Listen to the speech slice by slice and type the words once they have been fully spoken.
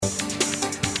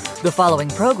The following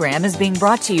program is being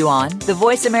brought to you on the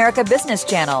Voice America Business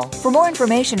Channel. For more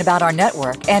information about our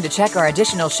network and to check our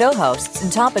additional show hosts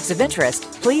and topics of interest,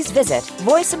 please visit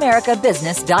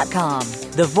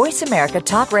voiceamericabusiness.com. The Voice America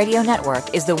Talk Radio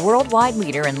Network is the worldwide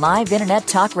leader in live Internet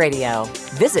talk radio.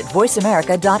 Visit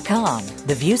voiceamerica.com.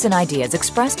 The views and ideas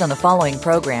expressed on the following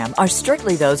program are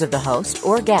strictly those of the host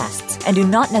or guests and do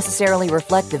not necessarily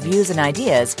reflect the views and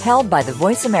ideas held by the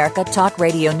Voice America Talk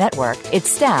Radio Network, its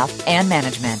staff, and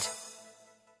management.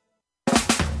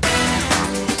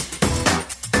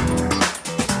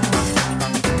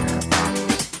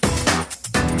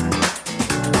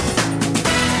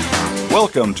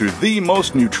 Welcome to the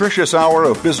most nutritious hour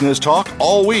of business talk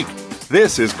all week.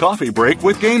 This is Coffee Break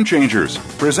with Game Changers,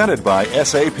 presented by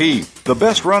SAP. The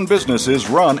best-run businesses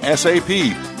run SAP.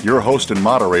 Your host and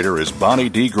moderator is Bonnie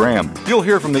D. Graham. You'll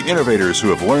hear from the innovators who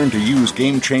have learned to use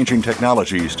game-changing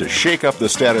technologies to shake up the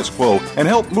status quo and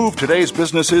help move today's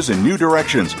businesses in new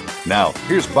directions. Now,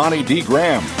 here's Bonnie D.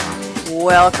 Graham.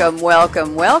 Welcome,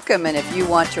 welcome, welcome. And if you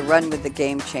want to run with the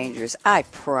Game Changers, I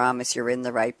promise you're in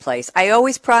the right place. I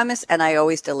always promise and I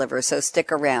always deliver, so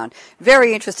stick around.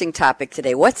 Very interesting topic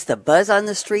today. What's the buzz on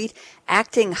the street?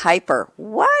 Acting hyper.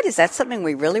 What? Is that something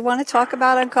we really want to talk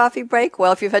about on Coffee Break?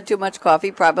 Well, if you've had too much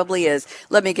coffee, probably is.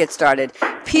 Let me get started.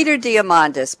 Peter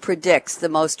Diamandis predicts the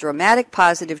most dramatic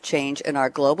positive change in our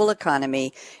global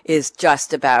economy is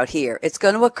just about here. It's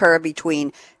going to occur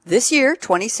between this year,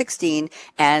 2016,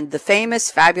 and the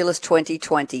famous, fabulous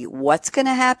 2020. What's going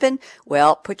to happen?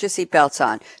 Well, put your seatbelts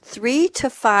on. 3 to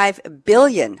 5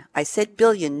 billion, I said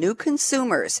billion, new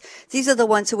consumers. These are the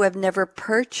ones who have never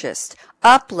purchased,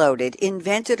 uploaded,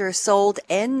 invented, or sold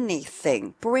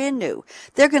anything brand new.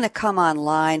 They're going to come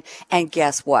online, and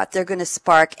guess what? They're going to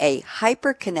spark a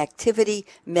hyperconnectivity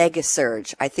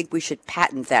megasurge. I think we should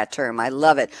patent that term. I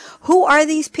love it. Who are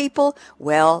these people?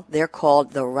 Well, they're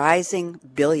called the rising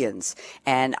billions.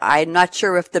 And I'm not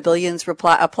sure if the billions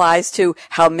applies to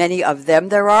how many of them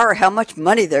there are or how much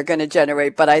money they're going to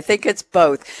generate, but I think it's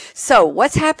both. So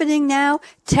what's happening now?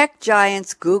 Tech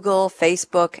giants Google,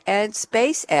 Facebook, and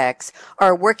SpaceX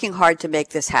are working hard to make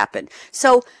this happen.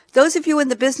 So those of you in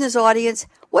the business audience,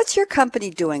 what's your company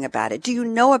doing about it? Do you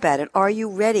know about it? Are you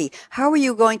ready? How are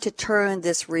you going to turn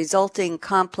this resulting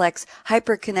complex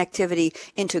hyperconnectivity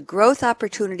into growth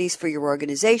opportunities for your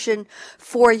organization,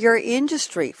 for your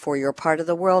industry, for your part of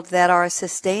the world that are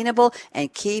sustainable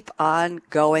and keep on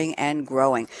going and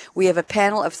growing? We have a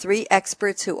panel of 3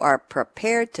 experts who are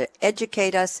prepared to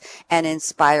educate us and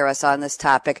inspire us on this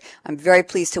topic. I'm very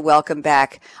pleased to welcome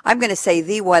back, I'm going to say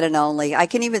the one and only, I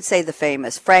can even say the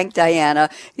famous, Frank Diana.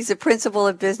 He's a principal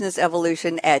of business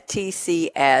evolution at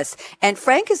TCS. And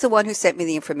Frank is the one who sent me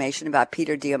the information about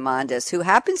Peter Diamandis, who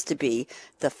happens to be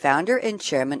the founder and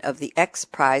chairman of the X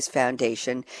Prize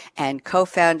Foundation and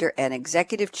co-founder and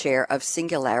executive chair of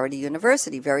Singularity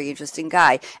University. Very interesting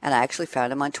guy. And I actually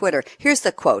found him on Twitter. Here's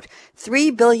the quote. 3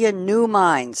 billion new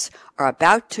minds are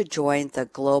about to join the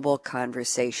global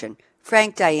conversation.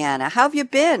 Frank Diana, how have you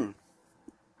been?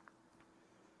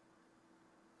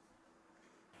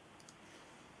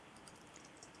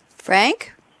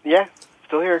 Frank? Yeah,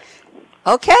 still here.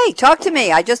 Okay, talk to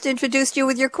me. I just introduced you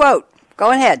with your quote.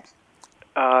 Go ahead.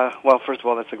 Well, first of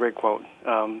all, that's a great quote.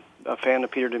 A fan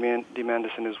of Peter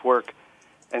Diamandis and his work,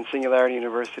 and Singularity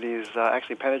University is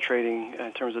actually penetrating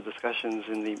in terms of discussions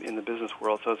in the business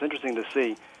world. So it's interesting to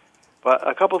see. But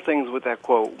a couple things with that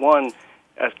quote. One,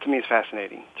 to me, is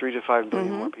fascinating. 3 to 5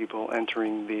 billion more people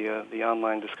entering the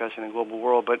online discussion in global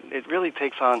world, but it really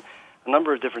takes on a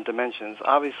number of different dimensions.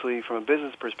 Obviously, from a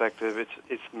business perspective,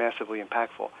 it's massively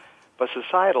impactful. But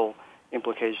societal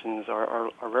implications are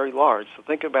very large. So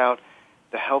think about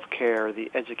the healthcare,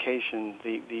 the education,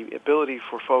 the ability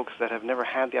for folks that have never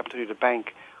had the opportunity to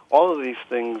bank. All of these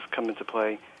things come into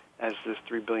play as this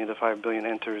 3 billion to 5 billion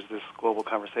enters this global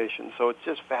conversation. So it's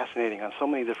just fascinating on so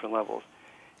many different levels.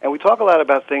 And we talk a lot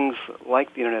about things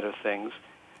like the Internet of Things,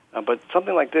 but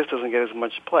something like this doesn't get as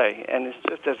much play, and it's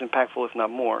just as impactful, if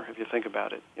not more, if you think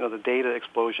about it. You know, the data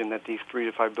explosion that these 3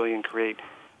 to 5 billion create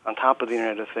on top of the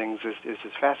Internet of Things is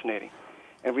just fascinating.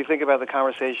 And if we think about the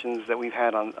conversations that we've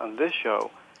had on this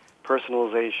show,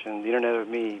 personalization, the Internet of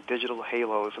Me, digital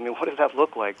halos, I mean, what does that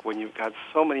look like when you've got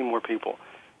so many more people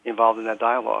involved in that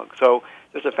dialogue? So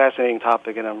it's a fascinating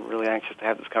topic, and I'm really anxious to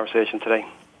have this conversation today.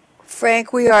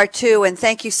 Frank, we are too, and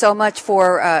thank you so much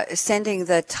for sending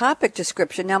the topic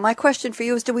description. Now, my question for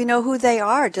you is, do we know who they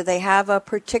are? Do they have a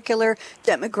particular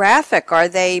demographic? Are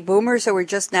they boomers who are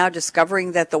just now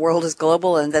discovering that the world is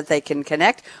global and that they can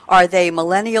connect? Are they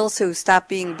millennials who stopped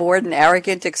being bored and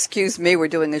arrogant, excuse me, we're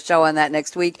doing a show on that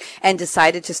next week, and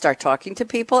decided to start talking to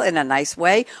people in a nice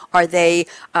way? Are they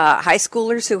high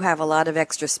schoolers who have a lot of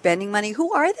extra spending money?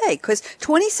 Who are they? Because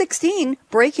 2016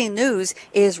 breaking news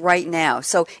is right now.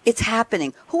 So it's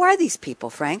happening. Who are these people,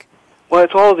 Frank? Well,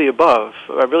 it's all of the above.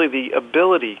 Really, the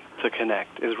ability to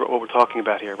connect is what we're talking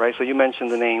about here, right? So you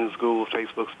mentioned the names Google,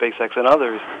 Facebook, SpaceX, and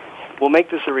others. Will make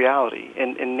this a reality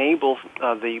and enable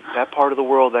that part of the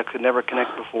world that could never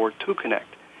connect before to connect.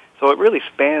 So it really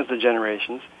spans the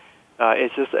generations.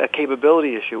 It's just a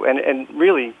capability issue. And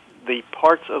really, the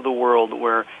parts of the world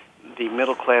where the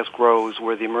middle class grows,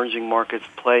 where the emerging markets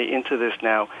play into this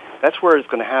now, that's where it's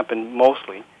going to happen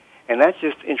mostly. And that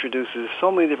just introduces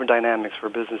so many different dynamics for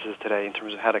businesses today in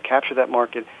terms of how to capture that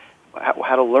market,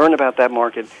 how to learn about that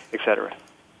market, et cetera.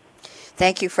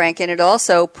 Thank you, Frank. And it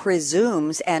also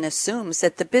presumes and assumes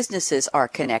that the businesses are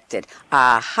connected.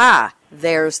 Aha!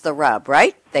 There's the rub,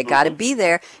 right? They got to be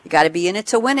there. You got to be in it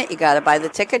to win it. You got to buy the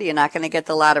ticket. You're not going to get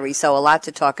the lottery. So a lot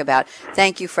to talk about.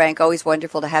 Thank you, Frank. Always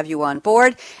wonderful to have you on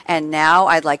board. And now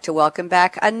I'd like to welcome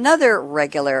back another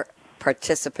regular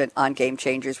participant on Game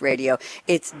Changers Radio.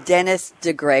 It's Dennis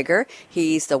DeGregor.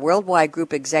 He's the Worldwide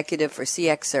Group Executive for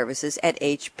CX Services at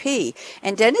HP.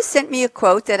 And Dennis sent me a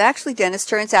quote that actually, Dennis,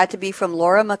 turns out to be from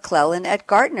Laura McClellan at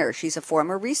Gartner. She's a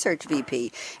former research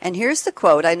VP. And here's the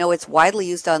quote. I know it's widely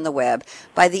used on the web.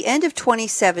 By the end of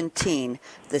 2017,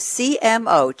 the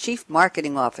CMO, Chief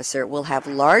Marketing Officer, will have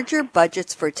larger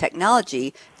budgets for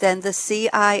technology than the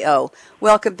CIO.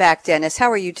 Welcome back, Dennis. How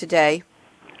are you today?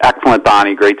 Excellent,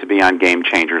 Bonnie. Great to be on Game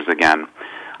Changers again.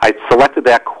 I selected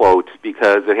that quote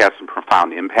because it has some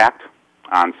profound impact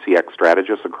on CX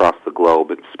strategists across the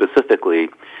globe, and specifically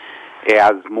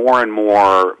as more and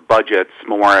more budgets,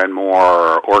 more and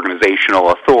more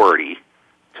organizational authority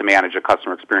to manage a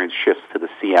customer experience shifts to the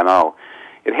CMO.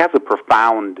 It has a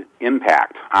profound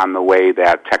impact on the way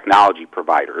that technology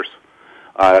providers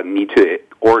need to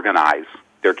organize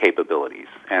their capabilities,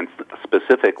 and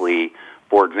specifically,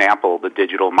 for example, the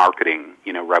digital marketing,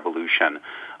 revolution.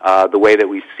 The way that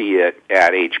we see it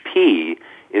at HP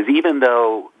is, even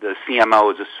though the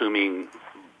CMO is assuming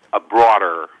a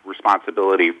broader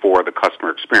responsibility for the customer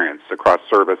experience across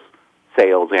service,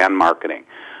 sales, and marketing,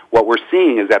 what we're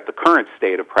seeing is that the current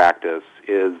state of practice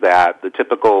is that the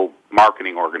typical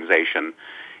marketing organization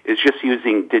is just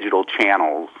using digital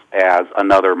channels as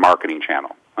another marketing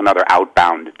channel, another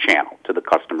outbound channel to the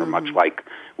customer, much like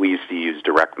we used to use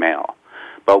direct mail.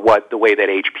 But the way that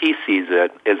HP sees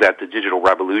it is that the digital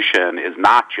revolution is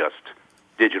not just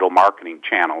digital marketing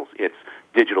channels, it's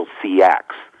digital CX,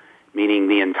 meaning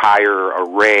the entire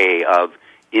array of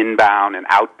inbound and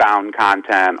outbound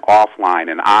content,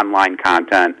 offline and online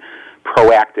content,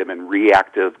 proactive and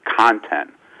reactive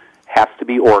content has to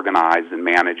be organized and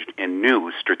managed in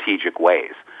new strategic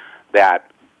ways that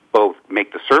both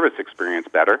make the service experience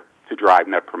better to drive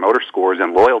Net Promoter Scores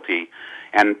and loyalty,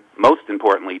 and most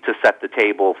importantly, to set the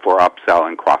table for upsell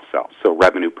and cross-sell, so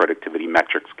revenue productivity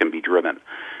metrics can be driven.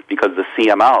 Because the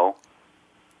CMO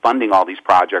funding all these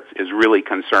projects is really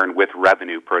concerned with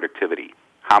revenue productivity.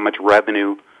 How much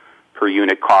revenue per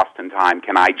unit cost and time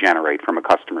can I generate from a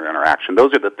customer interaction?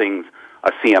 Those are the things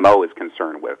a CMO is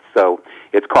concerned with. So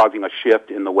it's causing a shift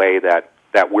in the way that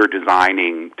we're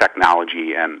designing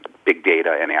technology and big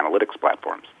data and analytics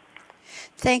platforms.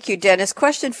 Thank you, Dennis.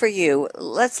 Question for you.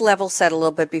 Let's level set a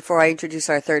little bit before I introduce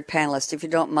our third panelist, if you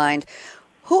don't mind.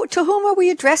 To whom are we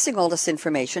addressing all this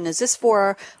information? Is this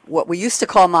for what we used to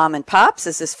call mom and pops?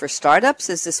 Is this for startups?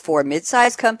 Is this for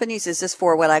mid-sized companies? Is this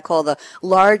for what I call the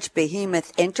large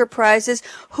behemoth enterprises?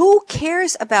 Who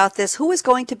cares about this? Who is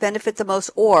going to benefit the most?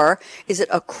 Or is it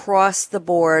across the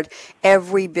board,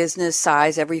 every business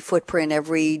size, every footprint,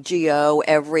 every geo,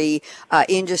 every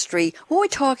industry? Who are we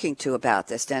talking to about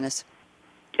this, Dennis?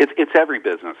 It's every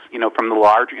business, from the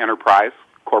large enterprise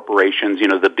corporations,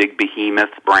 the big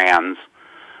behemoth brands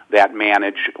that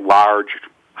manage large,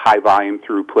 high-volume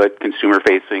throughput,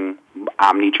 consumer-facing,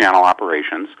 omni-channel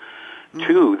operations,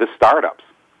 to the startups.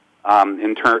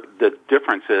 The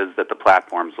difference is that the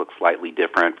platforms look slightly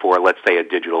different for, let's say, a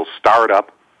digital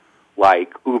startup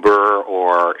like Uber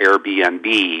or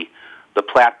Airbnb. The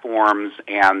platforms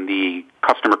and the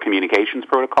customer communications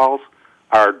protocols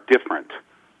are different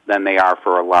than they are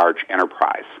for a large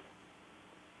enterprise.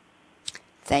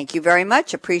 Thank you very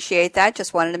much. Appreciate that.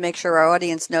 Just wanted to make sure our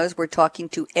audience knows we're talking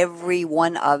to every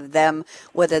one of them,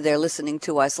 whether they're listening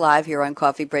to us live here on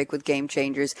Coffee Break with Game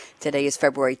Changers. Today is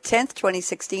February 10th,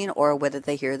 2016, or whether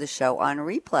they hear the show on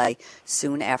replay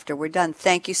soon after we're done.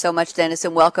 Thank you so much, Dennis,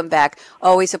 and welcome back.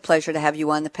 Always a pleasure to have you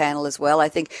on the panel as well. I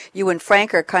think you and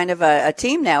Frank are kind of a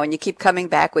team now, and you keep coming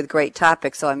back with great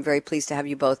topics, so I'm very pleased to have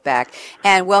you both back.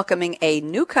 And welcoming a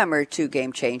newcomer to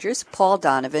Game Changers, Paul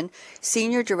Donovan,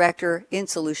 Senior Director in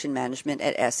Solution Management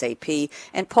at SAP.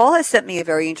 And Paul has sent me a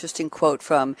very interesting quote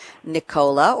from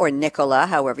Nikola, or Nikola,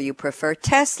 however you prefer,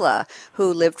 Tesla,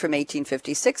 who lived from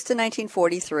 1856 to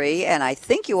 1943. And I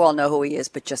think you all know who he is,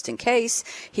 but just in case,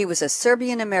 he was a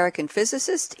Serbian-American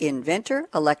physicist, inventor,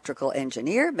 electrical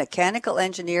engineer, mechanical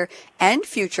engineer, and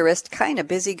futurist, kind of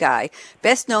busy guy,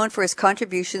 best known for his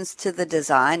contributions to the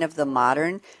design of the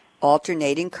modern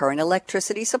alternating current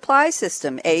electricity supply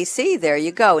system, AC. There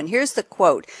you go. And here's the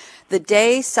quote. The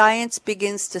day science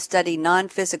begins to study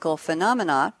non-physical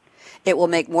phenomena, it will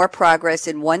make more progress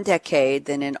in one decade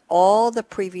than in all the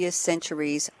previous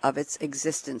centuries of its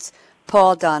existence.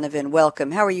 Paul Donovan,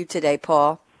 welcome. How are you today,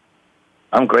 Paul?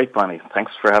 I'm great, Bonnie.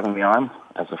 Thanks for having me on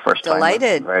as a first time.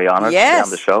 Delighted. Very honored yes. to be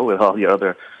on the show with all your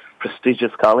other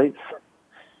prestigious colleagues.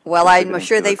 Well, I'm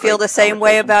sure they feel the same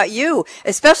way about you,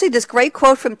 especially this great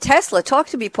quote from Tesla. Talk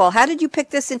to me, Paul. How did you pick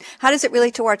this, and how does it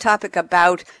relate to our topic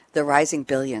about the rising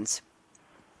billions?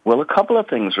 Well, a couple of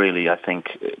things, really. I think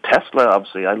Tesla,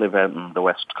 obviously, I live out in the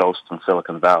West Coast in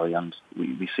Silicon Valley, and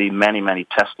we see many, many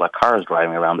Tesla cars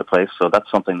driving around the place, so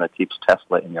that's something that keeps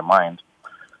Tesla in your mind.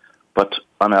 But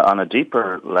on a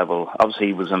deeper level, obviously,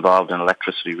 he was involved in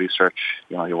electricity research.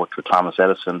 You know, he worked with Thomas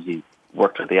Edison. He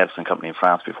worked with the Edison Company in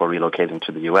France before relocating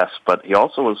to the U.S., but he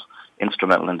also was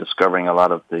instrumental in discovering a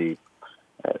lot of the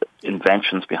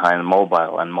inventions behind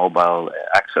mobile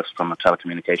access from a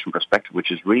telecommunication perspective,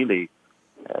 which is really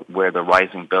where the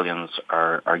rising billions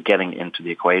are getting into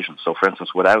the equation. So, for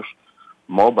instance, without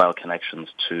mobile connections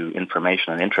to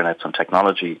information and internets and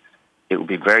technology, it would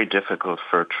be very difficult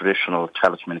for traditional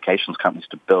telecommunications companies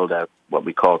to build out what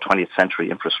we call 20th century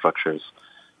infrastructures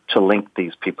to link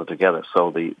these people together.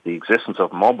 So the existence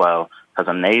of mobile has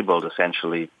enabled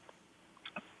essentially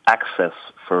access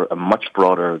for a much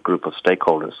broader group of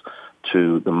stakeholders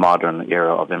to the modern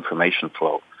era of information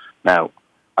flow. Now,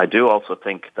 I do also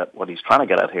think that what he's trying to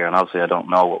get at here, and obviously I don't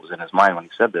know what was in his mind when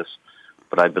he said this,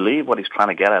 but I believe what he's trying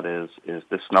to get at is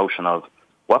this notion of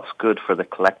what's good for the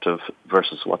collective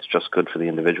versus what's just good for the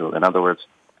individual. In other words,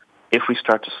 if we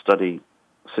start to study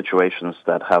situations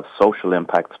that have social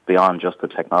impacts beyond just the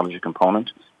technology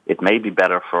component, it may be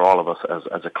better for all of us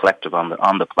as a collective on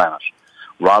the planet,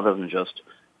 rather than just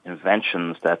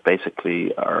inventions that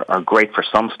basically are great for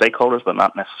some stakeholders but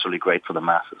not necessarily great for the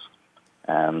masses.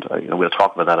 And we'll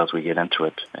talk about that as we get into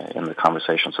it in the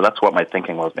conversation. So that's what my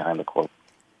thinking was behind the quote.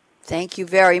 Thank you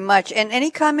very much. And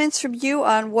any comments from you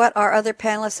on what our other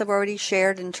panelists have already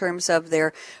shared in terms of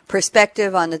their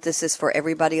perspective on that this is for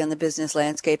everybody on the business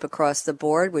landscape across the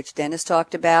board, which Dennis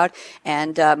talked about,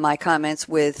 and my comments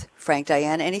with Frank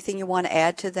Diana. Anything you want to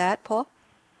add to that, Paul?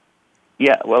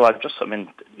 Yeah, well,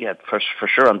 for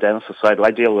sure on Dennis's side,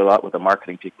 I deal a lot with the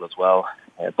marketing people as well.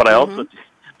 But I also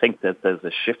think that there's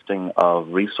a shifting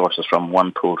of resources from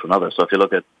one pool to another. So if you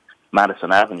look at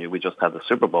Madison Avenue, we just had the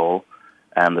Super Bowl,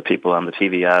 and the people on the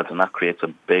TV ads, and that creates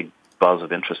a big buzz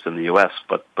of interest in the U.S.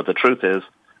 But the truth is,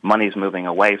 money's moving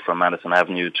away from Madison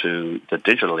Avenue to the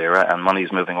digital era, and money's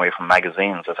moving away from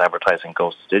magazines as advertising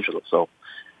goes to digital. So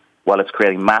while it's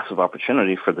creating massive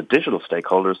opportunity for the digital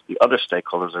stakeholders, the other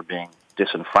stakeholders are being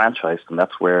disenfranchised, and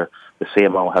that's where the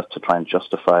CMO has to try and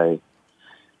justify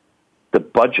the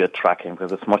budget tracking,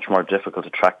 because it's much more difficult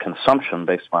to track consumption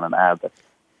based on an ad that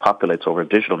populates over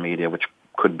digital media, which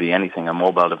could be anything, a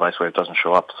mobile device where it doesn't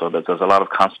show up. So there's a lot of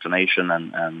consternation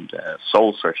and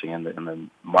soul searching in the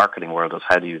marketing world as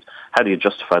how do you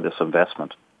justify this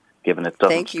investment, given it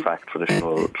doesn't track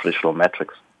traditional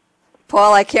metrics.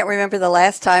 Paul, I can't remember the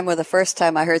last time or the first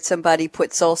time I heard somebody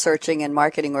put soul searching and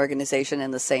marketing organization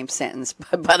in the same sentence,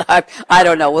 but I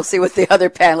don't know. We'll see what the other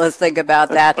panelists think about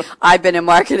that. I've been in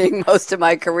marketing most of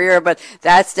my career, but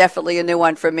that's definitely a new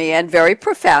one for me and very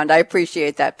profound. I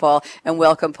appreciate that, Paul, and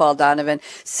welcome, Paul Donovan.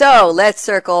 So let's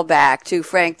circle back to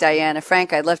Frank Diana.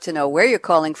 Frank, I'd love to know where you're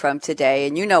calling from today,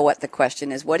 and you know what the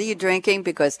question is. What are you drinking?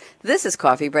 Because this is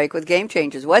Coffee Break with Game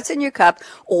Changers. What's in your cup?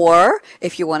 Or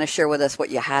if you want to share with us what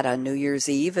you had on New Year's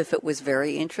Eve, if it was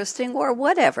very interesting or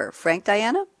whatever. Frank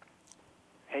Diana?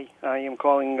 Hey, I am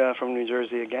calling from New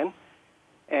Jersey again,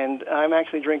 and I'm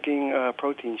actually drinking a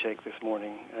protein shake this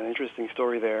morning. An interesting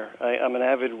story there. I'm an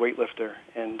avid weightlifter,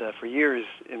 and for years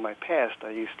in my past I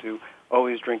used to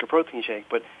always drink a protein shake,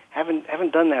 but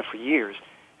haven't done that for years.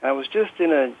 And I was just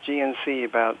in a GNC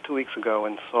about 2 weeks ago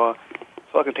and saw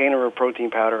a container of protein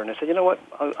powder, and I said, you know what,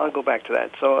 I'll go back to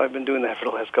that. So I've been doing that for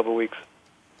the last couple of weeks.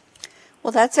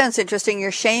 Well, that sounds interesting.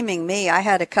 You're shaming me. I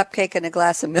had a cupcake and a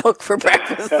glass of milk for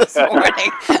breakfast this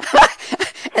morning.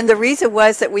 And the reason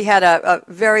was that we had a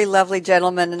very lovely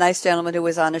gentleman, a nice gentleman who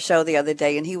was on a show the other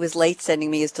day, and he was late sending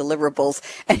me his deliverables,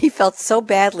 and he felt so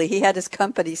badly. He had his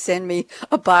company send me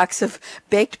a box of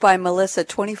Baked by Melissa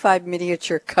 25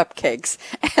 miniature cupcakes.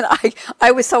 And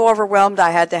I was so overwhelmed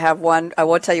I had to have one. I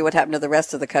won't tell you what happened to the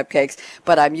rest of the cupcakes,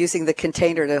 but I'm using the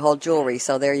container to hold jewelry,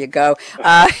 so there you go.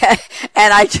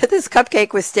 And this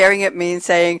cupcake was staring at me and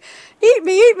saying, eat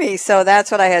me. So that's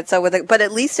what I had. But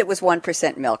at least it was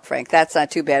 1% milk, Frank. That's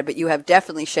not too bad. But you have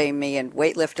definitely shamed me. And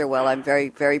weightlifter, well, I'm very,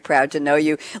 very proud to know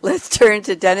you. Let's turn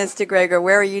to Dennis DeGregor.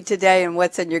 Where are you today, and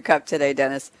what's in your cup today,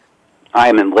 Dennis? I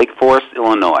am in Lake Forest,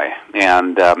 Illinois,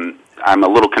 and I'm a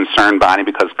little concerned, Bonnie,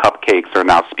 because cupcakes are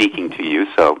now speaking to you.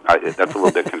 So that's a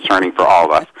little bit concerning for all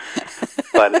of us.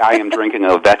 But I am drinking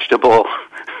a vegetable,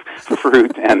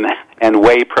 fruit, and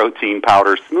whey protein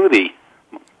powder smoothie.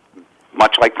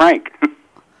 Much like Frank.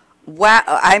 Wow,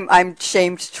 I'm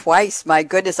shamed twice. My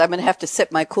goodness, I'm going to have to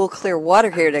sip my cool, clear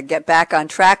water here to get back on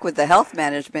track with the health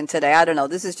management today. I don't know.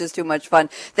 This is just too much fun.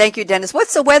 Thank you, Dennis.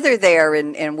 What's the weather there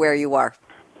in where you are?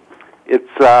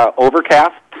 It's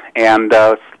overcast and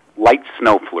light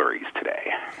snow flurries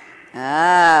today.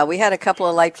 We had a couple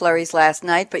of light flurries last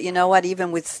night, but you know what?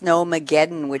 Even with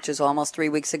Snowmageddon, which is almost 3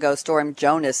 weeks ago, Storm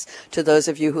Jonas, to those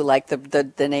of you who like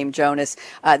the name Jonas,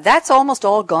 that's almost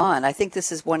all gone. I think this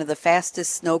is one of the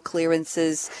fastest snow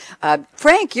clearances.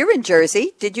 Frank, you're in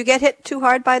Jersey. Did you get hit too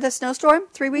hard by the snowstorm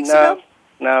 3 weeks ago?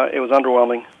 No, it was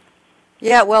underwhelming.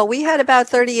 Yeah, well, we had about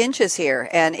 30 inches here,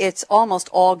 and it's almost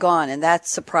all gone, and that's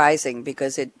surprising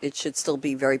because it should still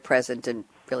be very present and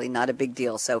really not a big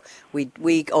deal. So we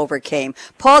overcame.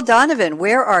 Paul Donovan,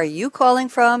 where are you calling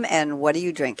from, and what are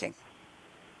you drinking?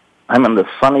 I'm in the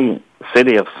sunny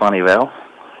city of Sunnyvale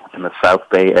in the South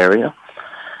Bay area,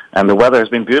 and the weather has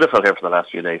been beautiful here for the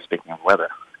last few days, speaking of weather.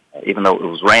 Even though it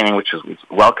was raining, which is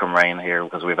welcome rain here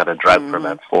because we've had a drought for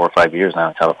about 4 or 5 years now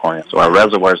in California, so our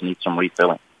reservoirs need some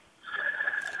refilling.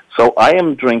 So I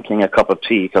am drinking a cup of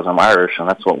tea because I'm Irish, and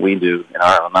that's what we do in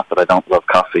Ireland. Not that I don't love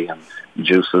coffee and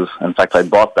juices. In fact, I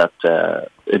bought that a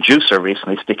juicer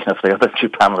recently, speaking of the other two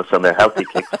panelists on their healthy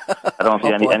kicks. I don't know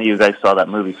if any of you guys saw that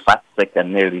movie, Fat, Sick,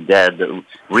 and Nearly Dead.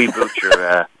 Reboot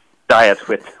your diet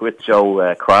with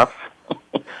Joe Cross.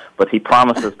 But he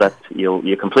promises that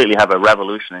you completely have a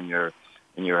revolution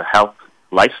in your health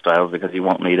lifestyle because you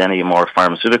won't need any more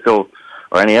pharmaceutical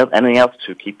or anything else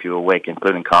to keep you awake,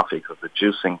 including coffee, because the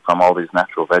juicing from all these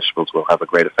natural vegetables will have a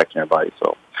great effect on your body.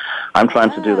 So I'm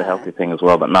trying to do the healthy thing as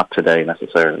well, but not today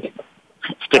necessarily.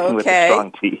 Sticking with the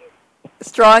strong tea.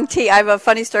 Strong tea. I have a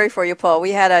funny story for you, Paul.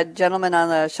 We had a gentleman on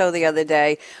the show the other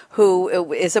day who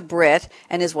is a Brit,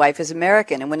 and his wife is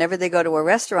American. And whenever they go to a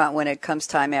restaurant, when it comes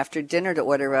time after dinner to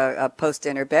order a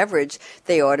post-dinner beverage,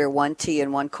 they order 1 tea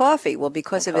and 1 coffee. Well,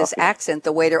 because of his accent,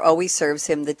 the waiter always serves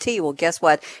him the tea. Well, guess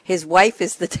what? His wife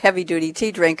is the heavy-duty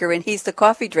tea drinker, and he's the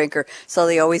coffee drinker. So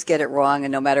they always get it wrong.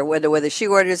 And no matter whether she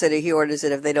orders it or he orders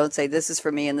it, if they don't say this is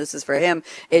for me and this is for him,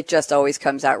 it just always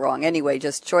comes out wrong. Anyway,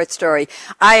 just short story.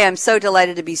 I am so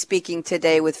delighted to be speaking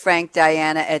today with Frank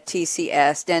Diana at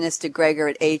TCS, Dennis DeGregor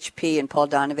at HP, and Paul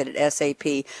Donovan at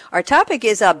SAP. Our topic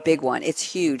is a big one.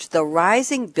 It's huge. The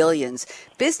rising billions,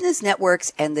 business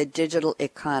networks, and the digital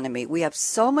economy. We have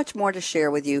so much more to share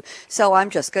with you, so I'm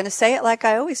just going to say it like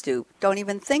I always do. Don't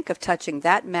even think of touching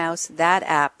that mouse, that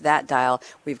app, that dial.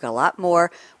 We've got a lot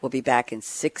more. We'll be back in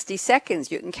 60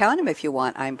 seconds. You can count them if you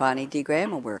want. I'm Bonnie D.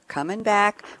 Graham, and we're coming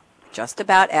back just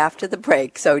about after the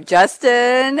break. So,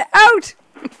 Justin, out!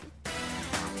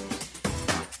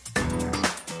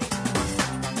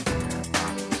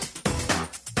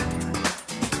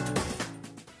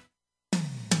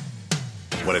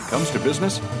 When it comes to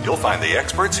business, you'll find the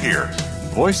experts here.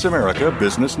 Voice America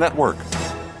Business Network.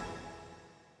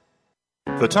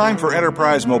 The time for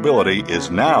enterprise mobility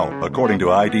is now, according to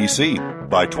IDC.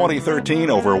 By 2013,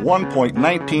 over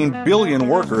 1.19 billion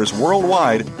workers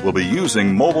worldwide will be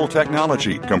using mobile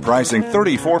technology, comprising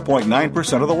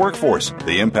 34.9% of the workforce.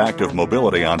 The impact of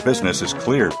mobility on business is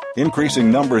clear.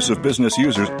 Increasing numbers of business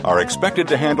users are expected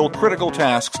to handle critical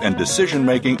tasks and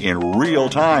decision-making in real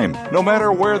time, no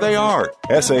matter where they are.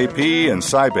 SAP and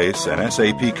Sybase, an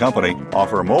SAP company,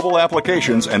 offer mobile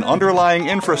applications and underlying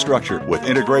infrastructure with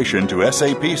integration to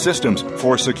SAP systems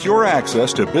for secure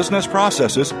access to business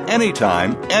processes anytime,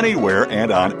 anywhere,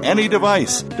 and on any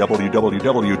device.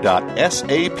 www.sap.com.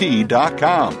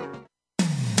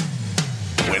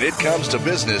 When it comes to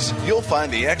business, you'll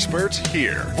find the experts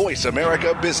here. Voice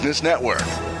America Business Network.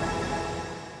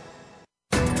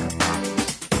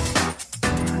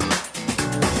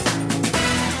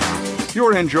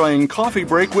 You're enjoying Coffee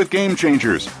Break with Game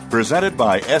Changers, presented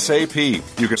by SAP.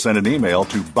 You can send an email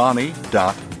to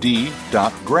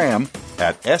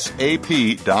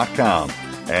bonnie.d.graham@sap.com.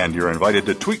 And you're invited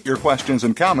to tweet your questions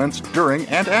and comments during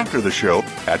and after the show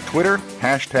at Twitter,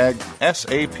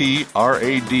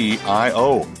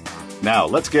 #SAPRADIO. Now,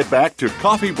 let's get back to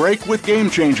Coffee Break with Game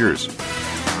Changers.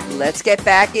 Let's get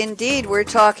back indeed. We're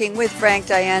talking with Frank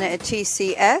Diana at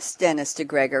TCS, Dennis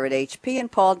DeGregor at HP, and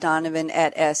Paul Donovan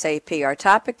at SAP. Our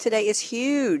topic today is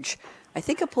huge. I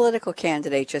think a political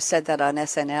candidate just said that on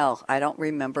SNL. I don't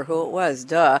remember who it was.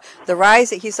 Duh.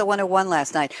 He's the one who won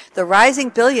last night. The rising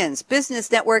billions, business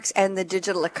networks, and the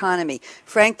digital economy.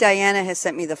 Frank Diana has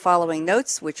sent me the following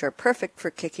notes, which are perfect for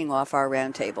kicking off our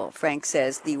roundtable. Frank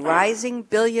says, the rising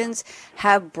billions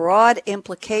have broad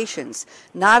implications.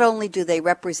 Not only do they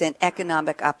represent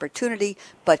economic opportunity,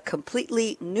 but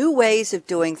completely new ways of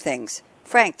doing things.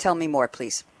 Frank, tell me more,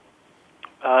 please.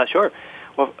 Sure.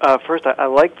 Well, first, I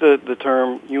like the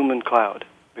term human cloud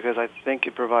because I think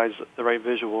it provides the right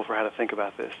visual for how to think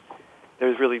about this.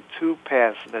 There's really two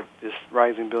paths that this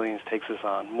rising billions takes us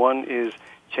on. One is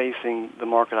chasing the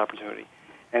market opportunity.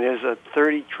 And there's a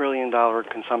 $30 trillion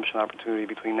consumption opportunity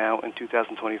between now and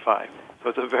 2025. So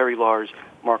it's a very large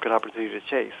market opportunity to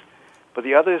chase. But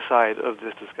the other side of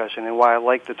this discussion, and why I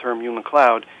like the term human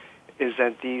cloud, is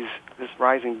that this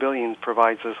rising billions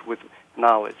provides us with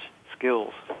knowledge,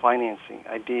 skills, financing,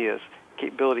 ideas,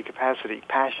 capability, capacity,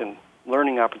 passion,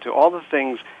 learning opportunity, all the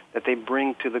things that they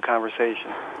bring to the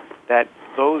conversation that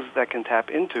those that can tap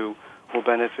into will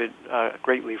benefit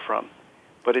greatly from.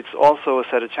 But it's also a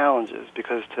set of challenges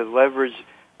because to leverage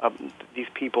these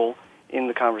people in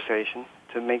the conversation,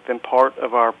 to make them part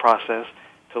of our process,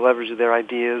 to leverage their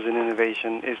ideas and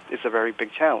innovation is a very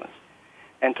big challenge.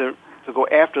 And to go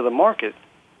after the market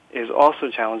is also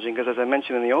challenging because, as I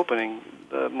mentioned in the opening,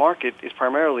 the market is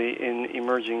primarily in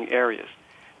emerging areas.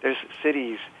 There's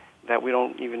cities that we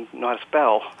don't even know how to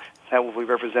spell that will be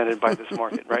represented by this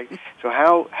market, right? So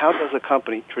how does a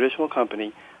company, traditional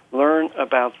company, learn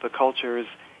about the cultures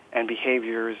and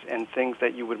behaviors and things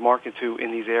that you would market to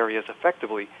in these areas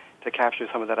effectively to capture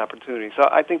some of that opportunity? So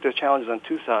I think there's challenges on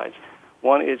two sides.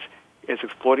 One is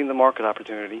exploiting the market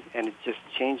opportunity, and it just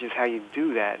changes how you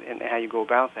do that and how you go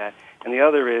about that. And the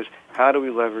other is how do we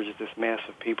leverage this mass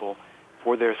of people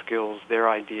for their skills, their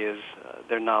ideas,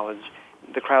 their knowledge,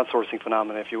 the crowdsourcing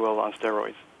phenomena, if you will, on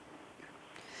steroids.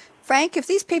 Frank, if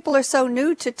these people are so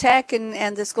new to tech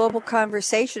and this global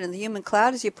conversation and the human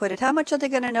cloud, as you put it, how much are they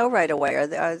going to know right away?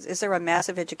 Is there a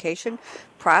massive education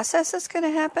process that's going to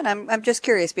happen? I'm just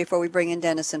curious before we bring in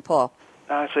Dennis and Paul.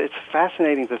 So it's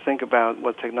fascinating to think about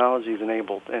what technology has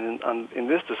enabled. And in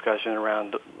this discussion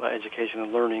around education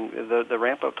and learning, the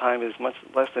ramp-up time is much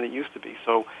less than it used to be.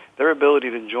 So their ability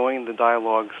to join the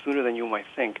dialogue sooner than you might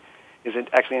think is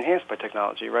actually enhanced by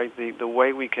technology, right? The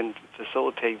way we can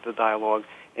facilitate the dialogue,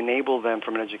 enable them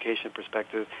from an education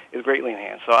perspective, is greatly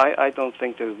enhanced. So I don't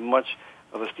think there's much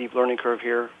of a steep learning curve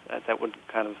here that would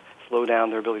kind of slow down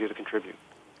their ability to contribute.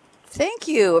 Thank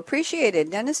you. Appreciate it.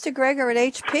 Dennis DeGregor at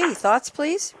HP. Thoughts,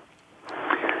 please?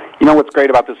 You know what's great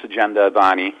about this agenda,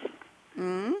 Bonnie,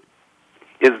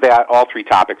 is that all three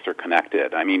topics are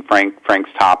connected. I mean,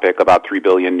 Frank's topic about 3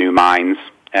 billion new minds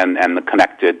and the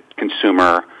connected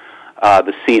consumer,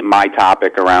 my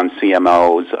topic around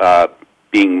CMOs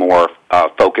being more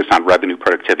focused on revenue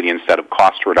productivity instead of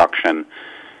cost reduction,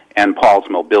 and Paul's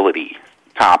mobility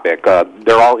topic,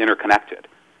 they're all interconnected.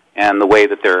 And the way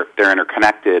that they're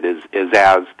interconnected is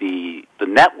as the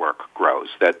network grows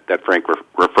that Frank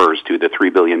refers to, the 3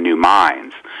 billion new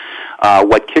minds.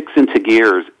 What kicks into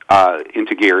gear is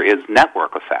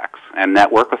network effects, and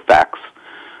network effects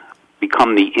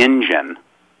become the engine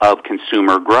of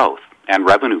consumer growth and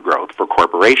revenue growth for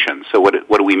corporations. So what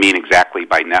do we mean exactly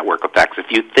by network effects?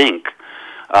 If you think,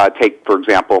 take for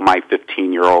example my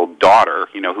 15-year-old daughter,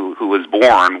 who was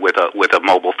born with a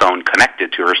mobile phone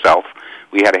connected to herself.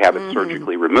 We had to have it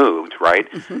surgically removed, right?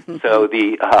 So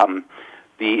the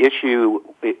issue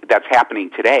that's happening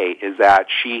today is that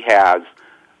she has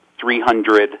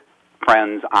 300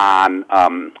 friends on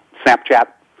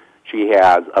Snapchat. She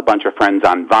has a bunch of friends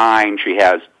on Vine. She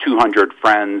has 200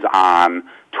 friends on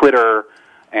Twitter,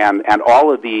 and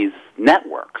all of these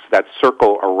networks that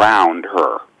circle around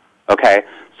her. Okay,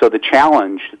 so the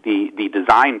challenge, the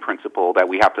design principle that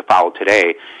we have to follow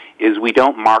today is we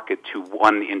don't market to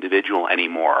one individual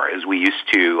anymore as we used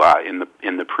to in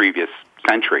the previous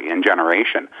century and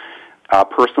generation.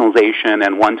 personalization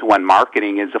and one-to-one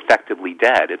marketing is effectively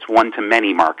dead. It's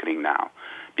one-to-many marketing now,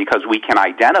 because we can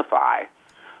identify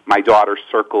my daughter's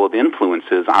circle of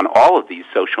influences on all of these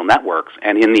social networks,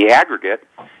 and in the aggregate,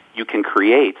 you can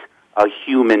create a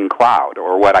human cloud,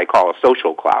 or what I call a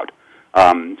social cloud.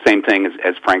 Same thing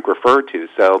as Frank referred to.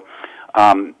 So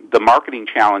the marketing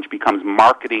challenge becomes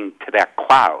marketing to that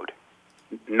cloud,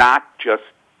 not just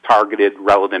targeted,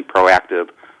 relevant, proactive,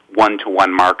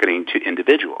 one-to-one marketing to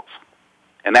individuals.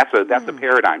 And that's a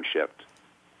paradigm shift.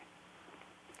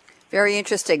 Very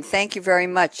interesting. Thank you very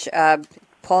much.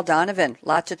 Paul Donovan,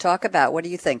 lot to talk about. What do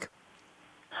you think?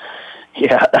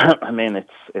 Yeah, I mean,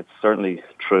 it's certainly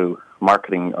true,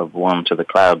 marketing of one to the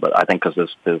cloud, but I think because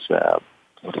there's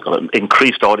what do you call it,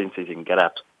 increased audiences you can get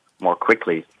at more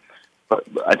quickly. But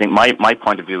I think my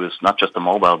point of view is not just the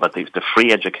mobile, but the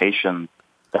free education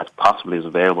that possibly is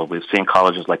available. We've seen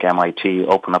colleges like MIT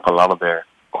open up a lot of their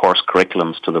course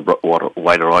curriculums to the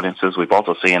wider audiences. We've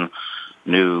also seen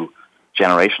new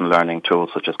generation learning tools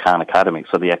such as Khan Academy.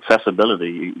 So the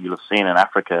accessibility you'll have seen in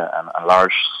Africa and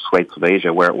large swathes of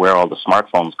Asia, where all the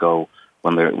smartphones go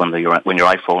when your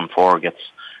iPhone 4 gets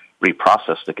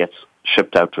reprocessed, it gets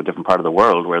shipped out to a different part of the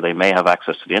world where they may have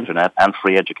access to the internet and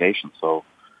free education. So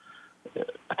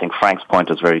I think Frank's point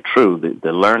is very true.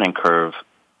 The learning curve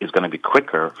is going to be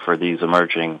quicker for these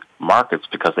emerging markets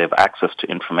because they have access to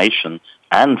information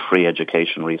and free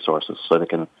education resources, so they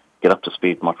can get up to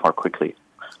speed much more quickly.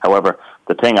 However,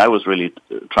 the thing I was really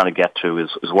trying to get to is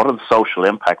what are the social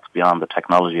impacts beyond the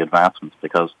technology advancements?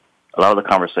 Because a lot of the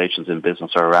conversations in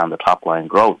business are around the top line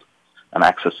growth and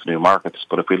access to new markets.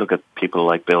 But if we look at people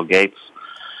like Bill Gates,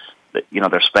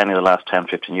 they're spending the last 10,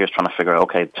 15 years trying to figure out,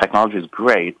 okay, technology is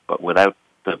great, but without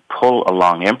the pull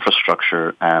along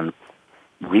infrastructure and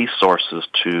resources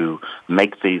to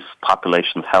make these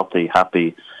populations healthy,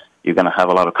 happy, you're going to have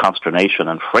a lot of consternation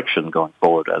and friction going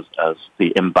forward as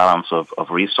the imbalance of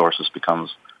resources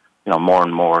becomes, more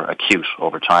and more acute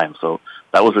over time. So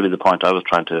that was really the point I was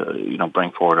trying to,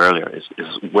 bring forward earlier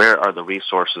is where are the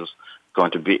resources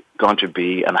going to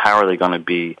be and how are they going to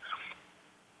be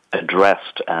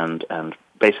addressed and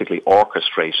basically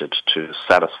orchestrated to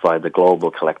satisfy the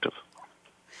global collective.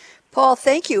 Paul,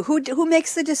 thank you. Who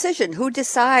makes the decision? Who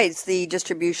decides the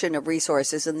distribution of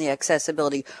resources and the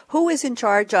accessibility? Who is in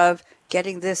charge of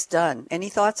getting this done? Any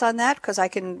thoughts on that? Because I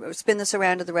can spin this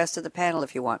around to the rest of the panel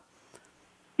if you want.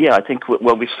 Yeah, I think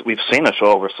we've seen it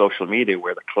over social media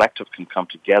where the collective can come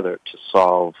together to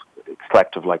solve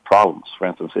collective-like problems. For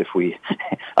instance, if we,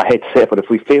 I hate to say it, but if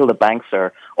we feel the banks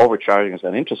are overcharging us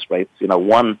on interest rates,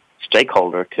 one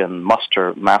stakeholder can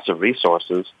muster massive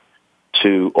resources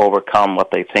to overcome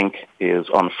what they think is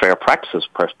unfair practices,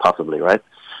 possibly, right?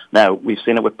 Now, we've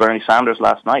seen it with Bernie Sanders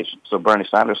last night. So Bernie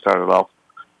Sanders started off,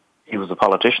 he was a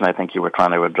politician I think you were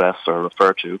trying to address or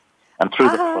refer to, and through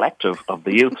the collective of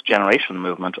the youth generation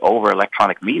movement over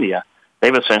electronic media,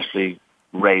 they've essentially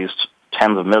raised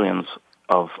tens of millions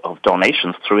of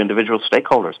donations through individual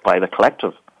stakeholders by the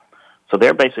collective. So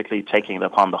they're basically taking it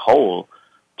upon the whole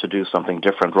to do something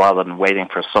different rather than waiting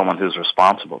for someone who's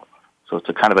responsible. So it's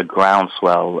a kind of a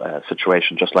groundswell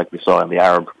situation, just like we saw in the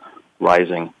Arab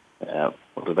Rising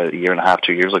about a year and a half,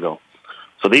 2 years ago.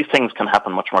 So these things can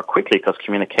happen much more quickly because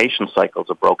communication cycles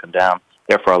are broken down.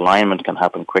 Therefore, alignment can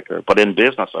happen quicker. But in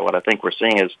business, what I think we're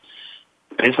seeing is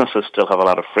businesses still have a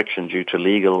lot of friction due to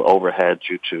legal overhead,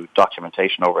 due to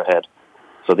documentation overhead.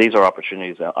 So these are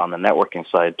opportunities on the networking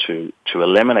side to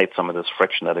eliminate some of this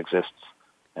friction that exists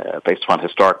based on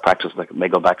historic practices that may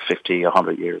go back 50,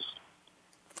 100 years.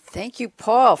 Thank you,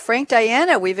 Paul. Frank,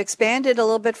 Diana, we've expanded a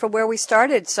little bit from where we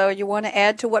started, so you want to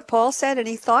add to what Paul said?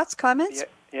 Any thoughts, comments?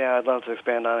 Yeah, I'd love to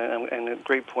expand on it, and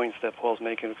great points that Paul's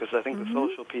making, because I think the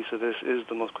social piece of this is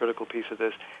the most critical piece of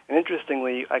this. And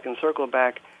interestingly, I can circle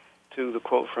back to the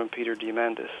quote from Peter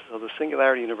Diamandis. So the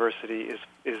Singularity University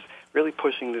is really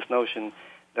pushing this notion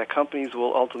that companies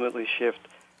will ultimately shift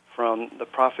from the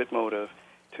profit motive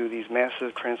to these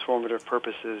massive transformative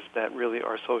purposes that really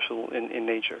are social in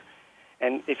nature.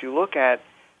 And if you look at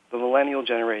the millennial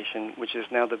generation, which is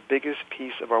now the biggest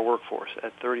piece of our workforce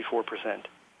at 34%,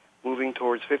 moving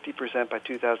towards 50% by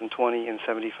 2020 and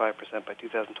 75% by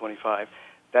 2025,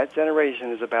 that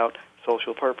generation is about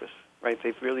social purpose, right?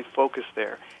 They've really focused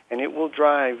there. And it will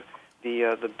drive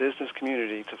the business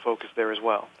community to focus there as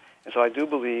well. And so I do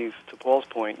believe, to Paul's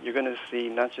point, you're going to see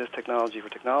not just technology for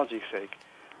technology's sake,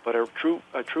 but a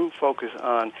true focus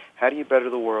on how do you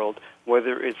better the world,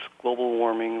 whether it's global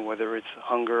warming, whether it's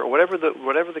hunger, or whatever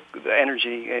the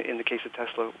energy, in the case of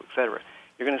Tesla, et cetera.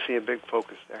 You're going to see a big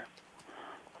focus there.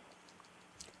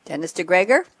 Dennis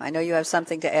DeGregor, I know you have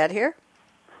something to add here.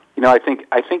 I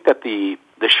think that the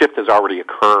the shift has already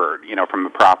occurred, from a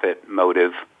profit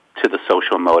motive to the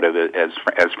social motive,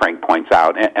 as Frank points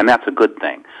out, and that's a good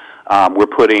thing. We're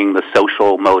putting the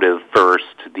social motive first,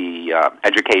 the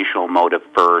educational motive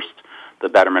first, the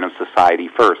betterment of society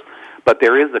first. But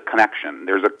there is a connection.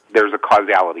 There's a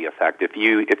causality effect. If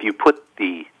you put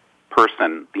the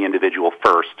person, the individual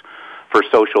first, for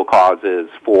social causes,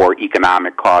 for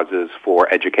economic causes,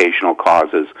 for educational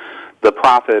causes, the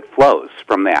profit flows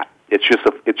from that. It's just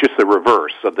the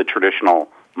reverse of the traditional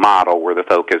model where the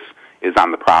focus is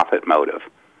on the profit motive.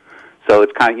 So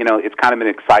it's kind of an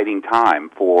exciting time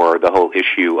for the whole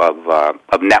issue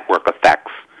of network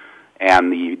effects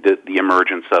and the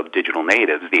emergence of digital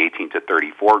natives, the 18 to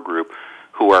 34 group,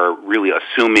 who are really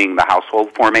assuming the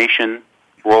household formation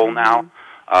role now.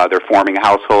 They're forming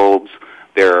households.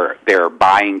 They're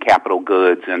buying capital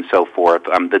goods and so forth.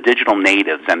 The digital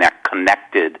natives and that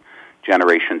connected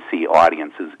Generation C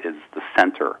audience is the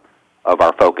center of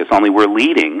our focus. Only we're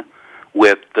leading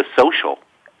with the social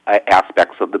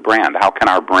aspects of the brand. How can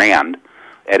our brand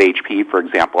at HP, for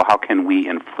example, how can we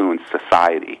influence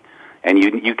society? And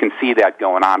you can see that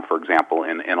going on, for example,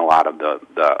 in a lot of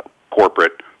the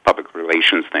corporate public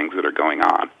relations things that are going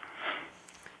on.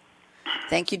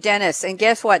 Thank you, Dennis. And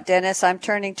guess what, Dennis? I'm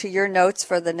turning to your notes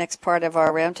for the next part of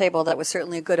our roundtable. That was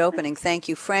certainly a good opening. Thank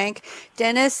you, Frank.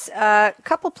 Dennis, a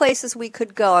couple places we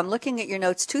could go. I'm looking at your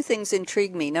notes. Two things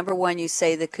intrigue me. Number one, you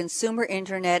say the consumer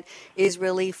internet is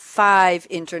really 5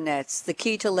 internets. The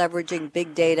key to leveraging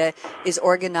big data is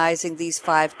organizing these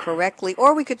 5 correctly.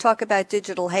 Or we could talk about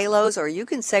digital halos, or you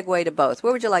can segue to both.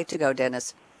 Where would you like to go,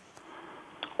 Dennis?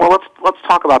 Well, let's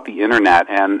talk about the internet,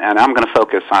 and I'm going to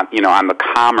focus on on the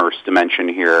commerce dimension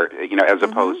here, as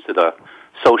opposed to the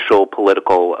social,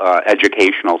 political,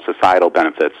 educational, societal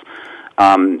benefits.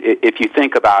 If you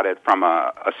think about it from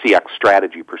a CX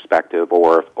strategy perspective,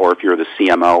 or if you're the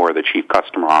CMO or the chief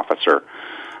customer officer,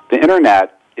 the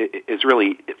internet is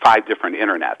really 5 different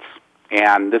internets,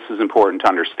 and this is important to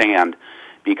understand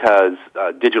because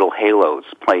digital halos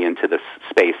play into this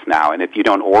space now, and if you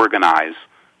don't organize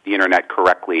the internet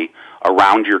correctly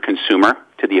around your consumer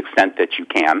to the extent that you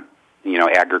can,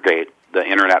 aggregate the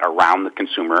internet around the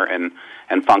consumer and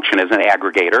function as an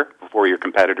aggregator before your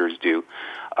competitors do.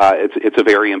 It's a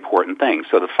very important thing.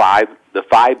 So the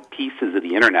five pieces of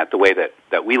the internet, the way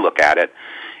that we look at it,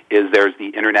 is there's the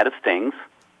Internet of Things,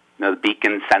 the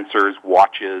beacon sensors,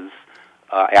 watches,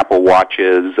 Apple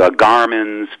Watches,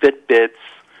 Garmin's, Fitbits,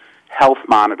 health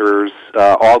monitors,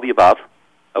 all the above.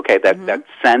 Okay, that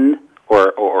send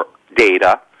or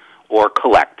data or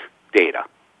collect data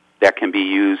that can be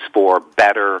used for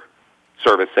better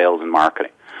service sales and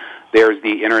marketing. There's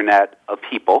the Internet of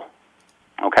People.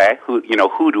 Okay, who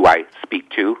do I speak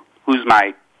to? Who's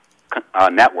my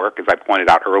network? As I pointed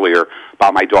out earlier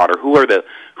about my daughter, who are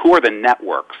the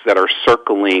networks that are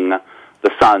circling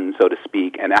the sun, so to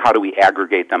speak, and how do we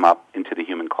aggregate them up into the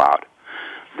human cloud?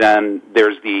 Then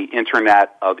there's the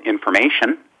Internet of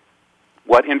Information.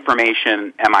 What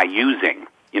information am I using,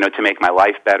 to make my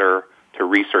life better, to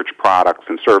research products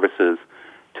and services,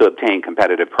 to obtain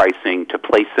competitive pricing, to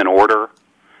place an order,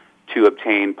 to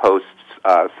obtain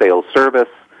post-sales service,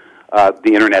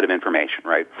 the Internet of Information,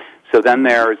 right? So then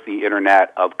there's the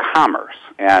Internet of Commerce.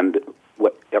 And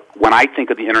when I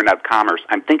think of the Internet of Commerce,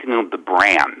 I'm thinking of the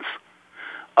brands,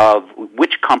 of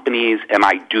which companies am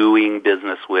I doing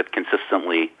business with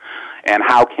consistently, and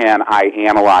how can I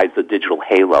analyze the digital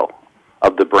halo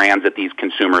of the brands that these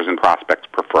consumers and prospects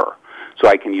prefer, so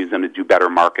I can use them to do better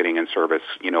marketing and service,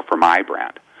 for my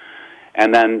brand.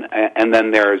 And then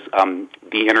there's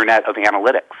the Internet of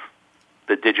Analytics,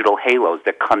 the digital halos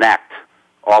that connect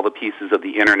all the pieces of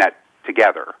the internet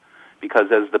together.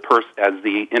 Because as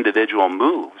the individual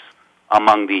moves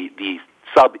among the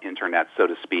sub-internet, so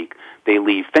to speak, they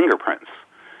leave fingerprints.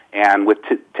 And with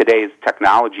today's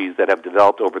technologies that have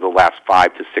developed over the last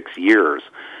 5 to 6 years,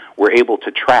 we're able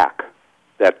to track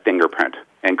that fingerprint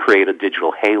and create a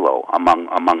digital halo among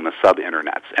the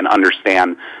sub-internets and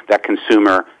understand that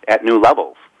consumer at new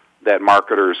levels that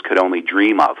marketers could only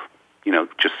dream of,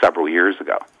 just several years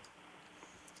ago.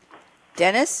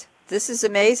 Dennis, this is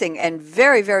amazing and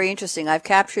very, very interesting. I've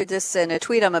captured this in a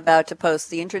tweet I'm about to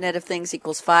post. The Internet of Things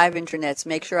equals 5 internets.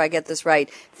 Make sure I get this right.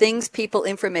 Things, people,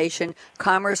 information,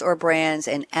 commerce or brands,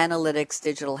 and analytics,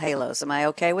 digital halos. Am I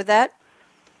okay with that?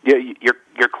 Yeah,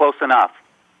 you're close enough.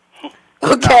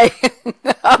 Okay.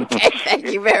 Okay,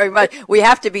 thank you very much. We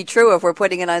have to be true if we're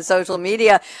putting it on social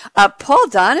media. Paul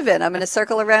Donovan, I'm going to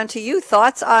circle around to you.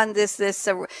 Thoughts on this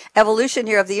evolution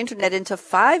here of the Internet into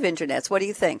 5 internets? What do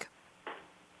you think?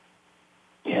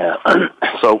 Yeah.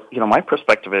 So, my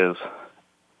perspective is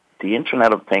the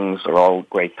Internet of Things are all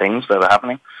great things that are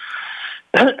happening.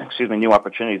 Excuse me, new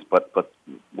opportunities. But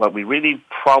what we really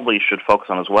probably should focus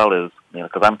on as well is,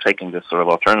 because I'm taking this sort of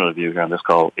alternative view here on this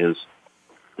call, is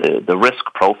the risk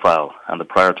profile and the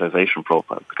prioritization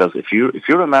profile. Because if you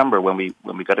remember when we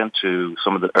got into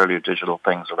some of the earlier digital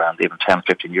things around even 10,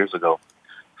 15 years ago,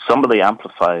 some of the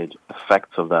amplified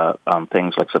effects of that on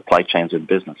things like supply chains in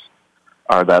business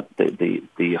are that the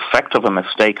effect of a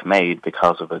mistake made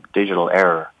because of a digital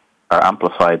error are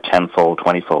amplified tenfold,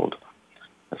 20-fold.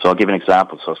 So I'll give you an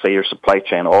example. So say your supply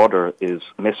chain order is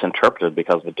misinterpreted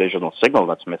because of a digital signal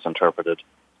that's misinterpreted.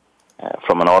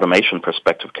 From an automation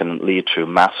perspective, can lead to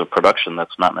massive production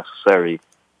that's not necessary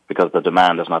because the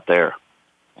demand is not there.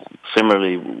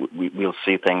 Similarly, we'll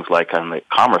see things like on the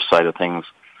commerce side of things,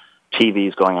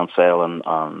 TVs going on sale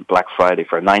on Black Friday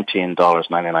for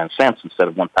 $19.99 instead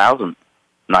of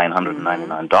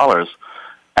 $1,999.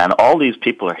 And all these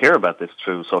people hear about this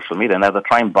through social media. Now they're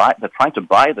trying to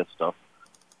buy this stuff,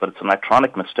 but it's an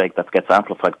electronic mistake that gets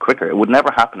amplified quicker. It would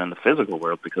never happen in the physical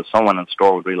world because someone in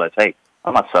store would realize, hey,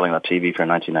 I'm not selling that TV for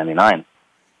 $19.99.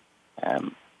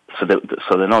 So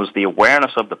they notice the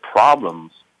awareness of the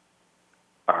problems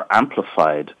are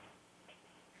amplified,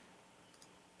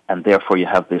 and therefore you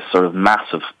have this sort of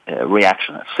massive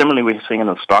reaction. Similarly, we're seeing in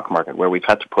the stock market where we've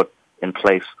had to put in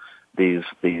place these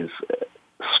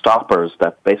stoppers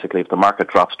that basically if the market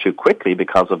drops too quickly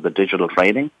because of the digital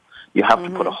trading, you have to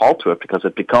put a halt to it because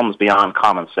it becomes beyond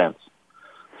common sense.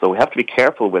 So we have to be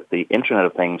careful with the Internet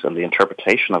of Things and the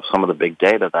interpretation of some of the big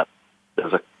data that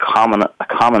there's a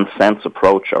common sense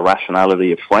approach, a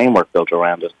rationality, a framework built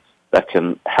around it that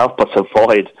can help us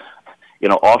avoid,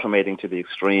 automating to the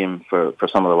extreme for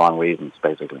some of the wrong reasons,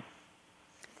 basically.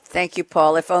 Thank you,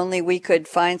 Paul. If only we could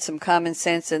find some common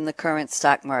sense in the current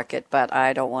stock market, but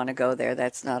I don't want to go there.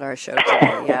 That's not our show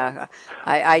today. Yeah,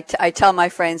 I tell my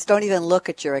friends, don't even look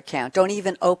at your account. Don't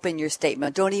even open your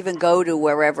statement. Don't even go to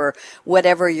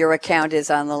whatever your account is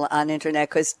on internet,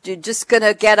 because you're just going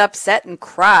to get upset and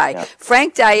cry. Yeah.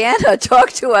 Frank, Diana, talk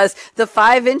to us. The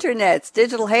 5 internets,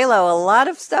 digital halo, a lot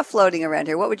of stuff floating around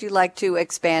here. What would you like to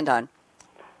expand on?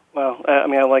 Well, I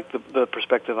like the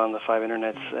perspective on the 5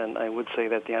 internets, and I would say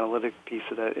that the analytic piece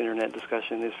of that internet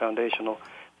discussion is foundational,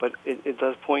 but it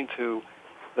does point to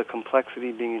the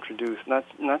complexity being introduced, not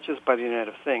just by the Internet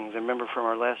of Things. I remember from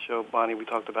our last show, Bonnie, we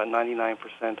talked about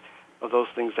 99% of those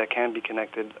things that can be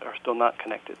connected are still not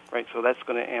connected, right? So that's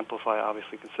going to amplify,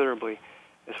 obviously, considerably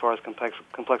as far as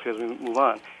complexity as we move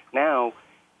on. Now,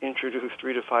 introduce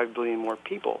 3 to 5 billion more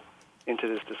people into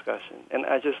this discussion, and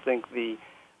I just think the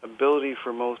ability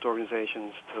for most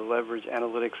organizations to leverage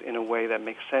analytics in a way that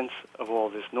makes sense of all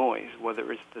this noise,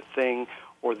 whether it's the thing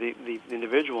or the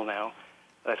individual now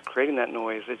that's creating that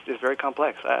noise, it's very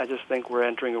complex. I just think we're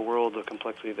entering a world of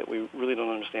complexity that we really don't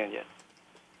understand yet.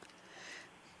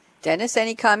 Dennis,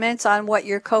 any comments on what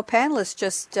your co-panelists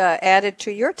just added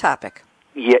to your topic?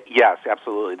 Yes,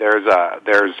 absolutely. There's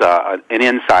an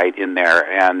insight in there,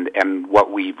 and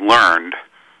what we've learned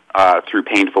through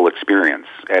painful experience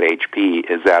at HP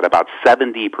is that about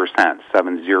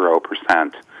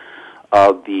 70%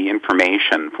 of the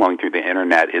information flowing through the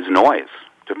Internet is noise,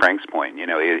 to Frank's point.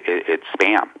 It's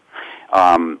spam.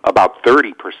 About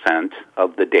 30%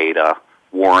 of the data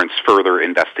warrants further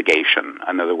investigation.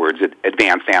 In other words,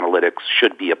 advanced analytics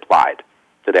should be applied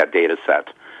to that data set.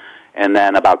 And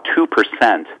then about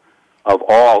 2% of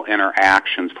all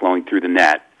interactions flowing through the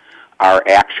net are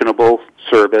actionable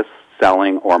service,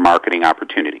 selling, or marketing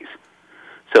opportunities.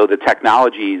 So the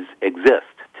technologies exist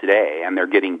today, and they're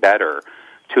getting better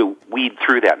to weed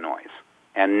through that noise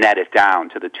and net it down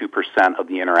to the 2% of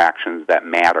the interactions that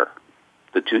matter,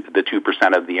 the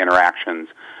 2% of the interactions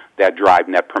that drive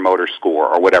Net Promoter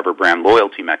Score or whatever brand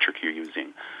loyalty metric you're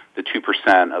using, the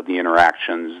 2% of the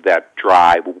interactions that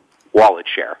drive wallet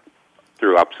share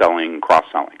through upselling and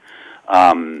cross-selling.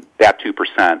 That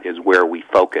 2% is where we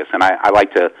focus, and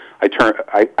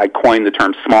I coined the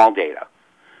term small data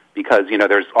because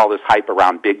there's all this hype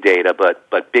around big data,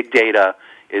 but big data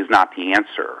is not the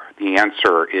answer. The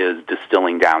answer is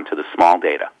distilling down to the small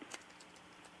data,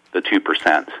 the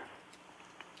 2%.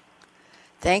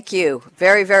 Thank you.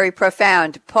 Very, very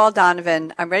profound. Paul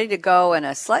Donovan, I'm ready to go in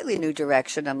a slightly new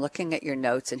direction. I'm looking at your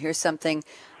notes, and here's something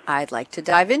I'd like to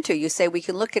dive into. You say we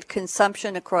can look at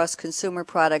consumption across consumer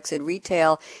products in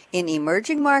retail in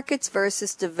emerging markets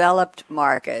versus developed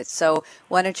markets. So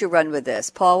why don't you run with this?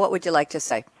 Paul, what would you like to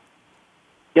say?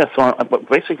 Yeah, so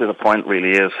basically the point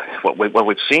really is what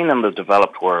we've seen in the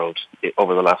developed world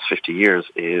over the last 50 years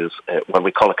is what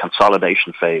we call a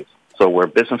consolidation phase. So where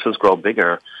businesses grow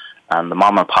bigger and the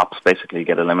mom and pops basically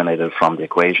get eliminated from the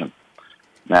equation.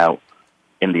 Now,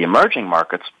 In the emerging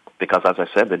markets, because as I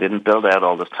said, they didn't build out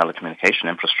all this telecommunication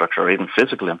infrastructure or even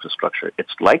physical infrastructure,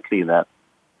 it's likely that,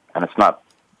 and it's not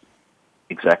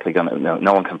exactly going to,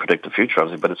 no one can predict the future,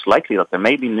 obviously, but it's likely that there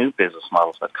may be new business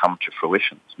models that come to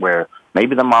fruition where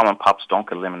maybe the mom and pops don't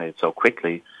get eliminated so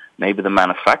quickly, maybe the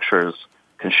manufacturers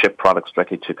can ship products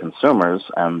directly to consumers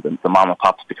and the mom and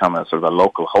pops become a sort of a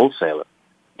local wholesaler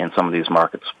in some of these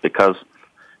markets. Because,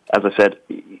 as I said,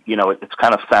 it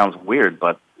kind of sounds weird,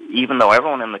 but even though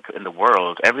everyone in the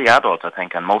world, every adult, I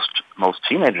think, and most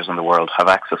teenagers in the world have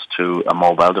access to a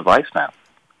mobile device now.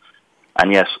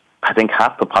 And yet, I think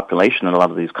half the population in a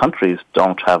lot of these countries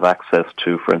don't have access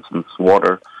to, for instance,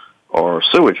 water or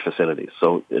sewage facilities.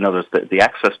 So, in other words, the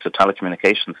access to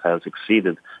telecommunications has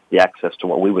exceeded the access to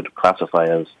what we would classify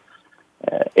as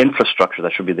infrastructure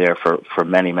that should be there for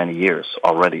many, many years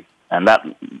already. And that,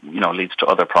 leads to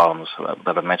other problems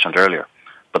that I mentioned earlier.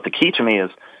 But the key to me is,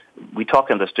 we talk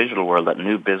in this digital world that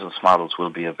new business models will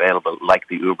be available, like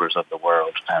the Ubers of the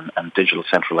world and digital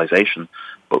centralization.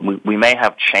 But we may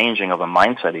have changing of a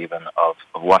mindset even of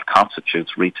what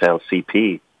constitutes retail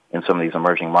CP in some of these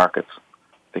emerging markets,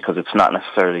 because it's not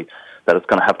necessarily that it's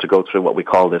going to have to go through what we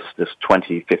call this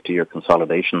 20, 50-year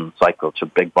consolidation cycle to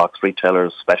big box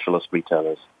retailers, specialist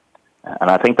retailers. And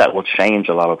I think that will change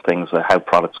a lot of things, how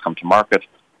products come to market,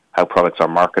 how products are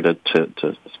marketed,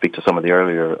 to speak to some of the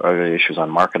earlier issues on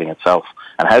marketing itself.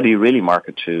 And how do you really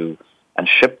market to and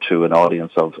ship to an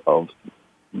audience of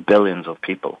billions of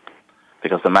people?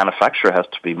 Because the manufacturer has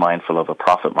to be mindful of a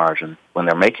profit margin when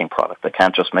they're making product. They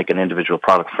can't just make an individual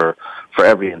product for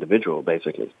every individual,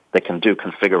 basically. They can do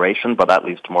configuration, but that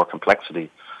leads to more complexity,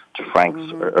 to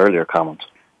Frank's earlier comment.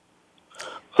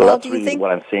 So that's really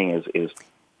what I'm seeing is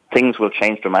things will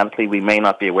change dramatically. We may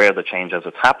not be aware of the change as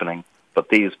it's happening, but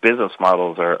these business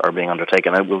models are being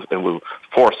undertaken. It will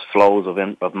force flows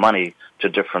of money to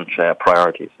different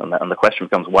priorities. And the question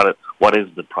becomes, what is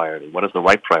the priority? What is the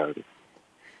right priority?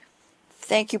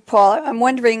 Thank you, Paul. I'm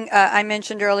wondering, I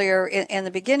mentioned earlier in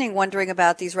the beginning, wondering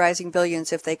about these rising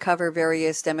billions, if they cover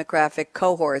various demographic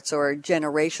cohorts or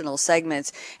generational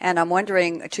segments. And I'm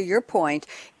wondering, to your point,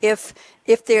 if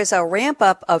there's a ramp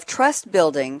up of trust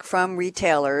building from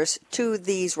retailers to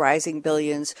these rising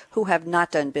billions who have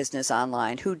not done business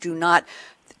online, who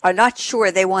are not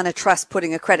sure they want to trust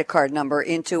putting a credit card number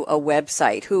into a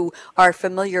website, who are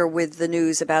familiar with the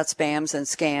news about spams and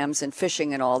scams and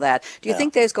phishing and all that. Do you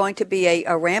think there's going to be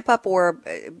a ramp up or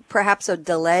perhaps a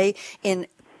delay in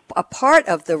a part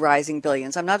of the rising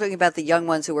billions? I'm not talking about the young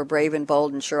ones who are brave and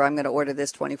bold and sure, I'm going to order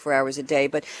this 24 hours a day,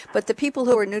 but the people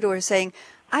who are new to it are saying,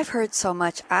 I've heard so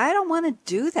much, I don't want to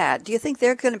do that. Do you think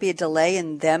there's going to be a delay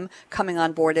in them coming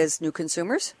on board as new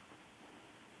consumers?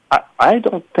 I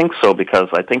don't think so, because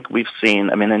I think we've seen,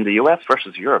 in the U.S.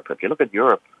 versus Europe, if you look at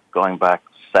Europe going back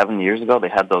 7 years ago, they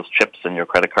had those chips in your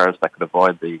credit cards that could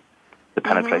avoid the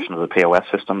penetration of the POS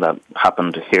system that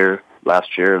happened here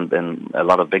last year and in a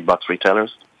lot of big box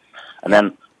retailers. And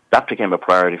then that became a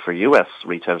priority for U.S.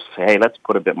 retailers to say, hey, let's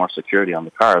put a bit more security on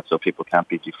the card so people can't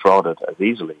be defrauded as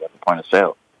easily at the point of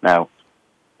sale. Now,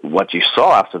 what you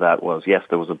saw after that was, yes,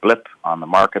 there was a blip on the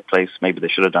marketplace. Maybe they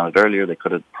should have done it earlier. They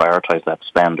could have prioritized that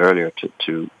spend earlier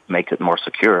to make it more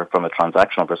secure from a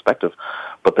transactional perspective.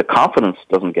 But the confidence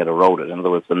doesn't get eroded. In other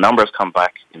words, the numbers come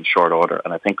back in short order.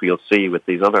 And I think you'll see with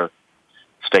these other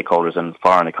stakeholders in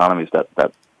foreign economies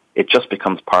that it just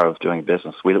becomes part of doing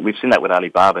business. We've seen that with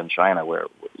Alibaba in China, where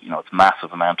it's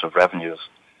massive amount of revenues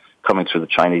coming through the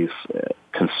Chinese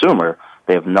consumer.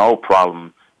 They have no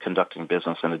problem conducting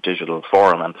business in a digital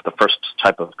forum, and it's the first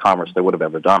type of commerce they would have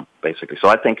ever done, basically. So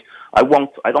I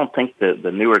don't think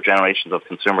the newer generations of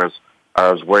consumers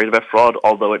are as worried about fraud,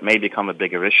 although it may become a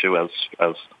bigger issue as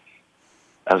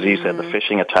you said, the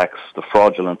phishing attacks, the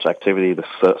fraudulent activity, the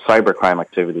cybercrime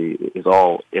activity is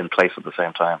all in place at the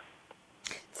same time.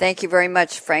 Thank you very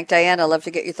much, Frank. Diane, I'd love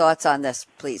to get your thoughts on this,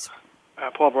 please.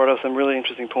 Paul brought up some really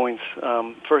interesting points.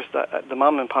 First, the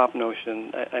mom and pop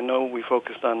notion. I know we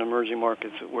focused on emerging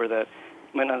markets where that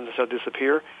might not necessarily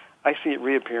disappear. I see it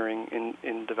reappearing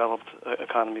in developed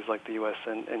economies like the U.S.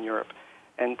 and Europe,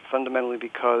 and fundamentally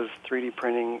because 3D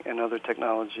printing and other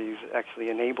technologies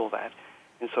actually enable that.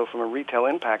 And so from a retail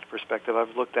impact perspective,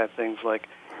 I've looked at things like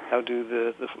how do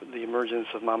the emergence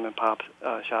of mom and pop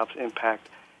shops impact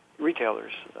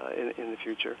retailers in the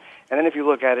future. And then if you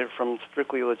look at it from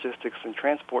strictly logistics and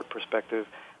transport perspective,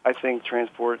 I think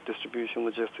transport, distribution,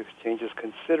 logistics changes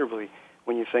considerably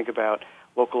when you think about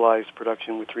localized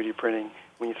production with 3D printing,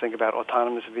 when you think about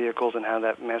autonomous vehicles and how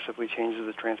that massively changes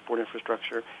the transport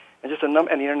infrastructure, and just and the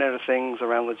Internet of Things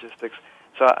around logistics.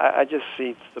 So I just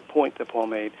see the point that Paul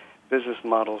made, business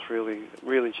models really,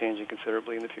 really changing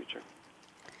considerably in the future.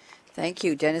 Thank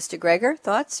you. Dennis DeGregor,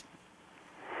 thoughts?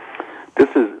 This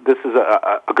is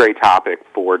a great topic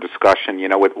for discussion.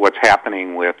 What's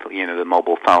happening with the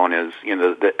mobile phone is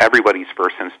everybody's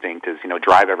first instinct is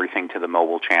drive everything to the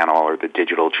mobile channel or the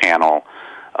digital channel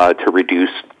to reduce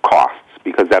costs,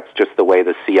 because that's just the way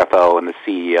the CFO and the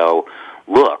CEO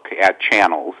look at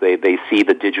channels. They see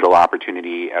the digital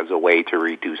opportunity as a way to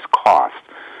reduce costs,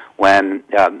 when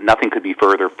nothing could be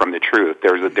further from the truth.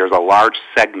 There's a large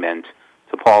segment,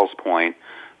 to Paul's point,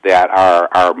 that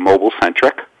are mobile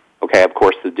centric. Okay, of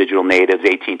course, the digital natives,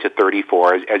 18 to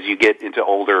 34. As you get into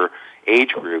older age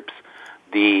groups,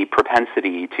 the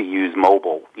propensity to use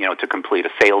mobile, to complete a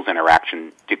sales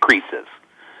interaction decreases.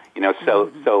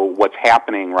 So what's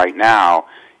happening right now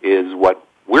is what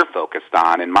we're focused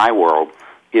on in my world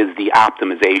is the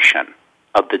optimization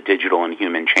of the digital and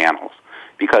human channels.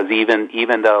 Because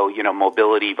even though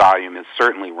mobility volume is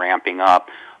certainly ramping up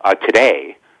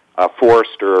today,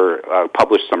 Forrester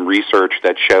published some research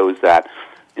that shows that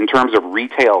in terms of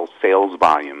retail sales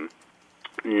volume,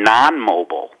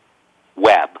 non-mobile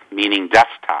web, meaning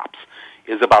desktops,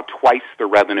 is about twice the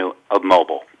revenue of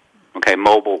mobile. Okay,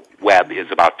 mobile web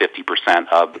is about 50%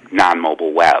 of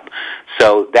non-mobile web.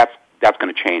 So that's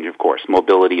going to change, of course.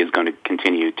 Mobility is going to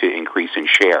continue to increase in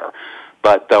share.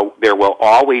 But there will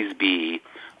always be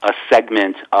a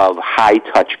segment of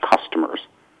high-touch customers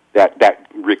that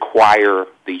require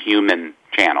the human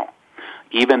channel.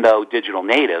 Even though digital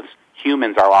natives,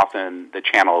 humans are often the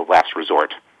channel of last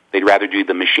resort. They'd rather do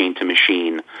the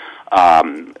machine-to-machine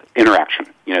interaction,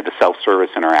 the self-service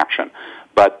interaction.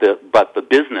 But the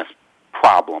business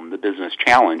problem, the business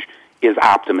challenge, is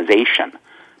optimization,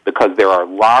 because there are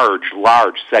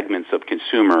large segments of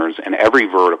consumers in every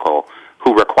vertical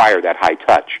who require that high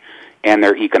touch, and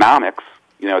their economics,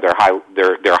 they're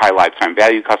high lifetime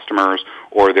value customers,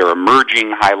 or they're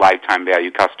emerging high lifetime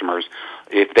value customers.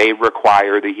 If they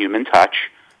require the human touch,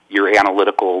 your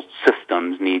analytical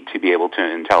systems need to be able to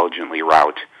intelligently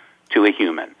route to a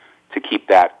human to keep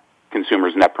that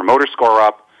consumer's net promoter score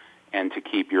up and to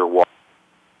keep your wallet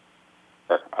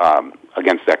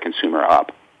against that consumer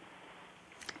up.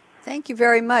 Thank you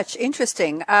very much.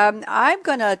 Interesting. I'm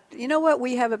going to,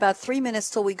 we have about 3 minutes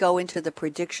till we go into the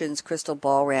predictions crystal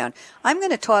ball round. I'm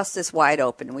going to toss this wide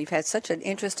open. We've had such an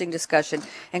interesting discussion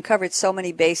and covered so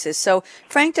many bases. So,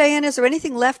 Frank, Diane, is there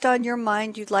anything left on your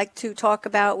mind you'd like to talk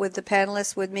about with the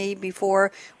panelists with me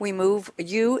before we move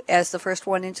you as the first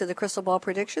one into the crystal ball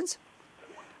predictions?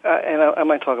 And I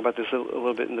might talk about this a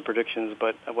little bit in the predictions,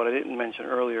 but what I didn't mention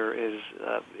earlier is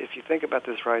if you think about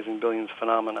this rising billions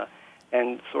phenomena,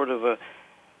 and sort of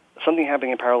something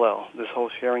happening in parallel, this whole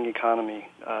sharing economy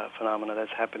phenomena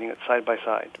that's happening side by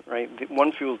side, right?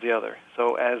 One fuels the other.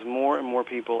 So as more and more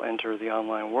people enter the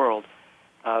online world,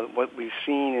 what we've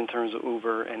seen in terms of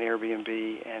Uber and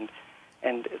Airbnb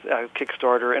and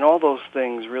Kickstarter and all those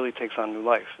things really takes on new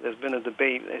life. There's been a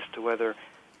debate as to whether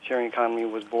sharing economy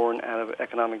was born out of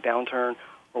economic downturn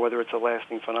or whether it's a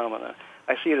lasting phenomena.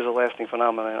 I see it as a lasting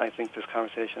phenomenon, and I think this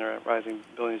conversation around rising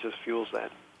billions just fuels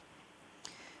that.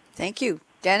 Thank you.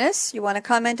 Dennis, you want to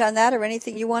comment on that or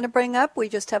anything you want to bring up? We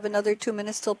just have another 2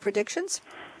 minutes till predictions.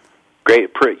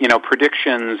 Great.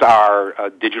 Predictions are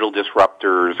digital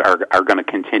disruptors are going to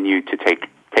continue to take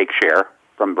share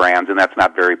from brands, and that's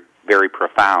not very, very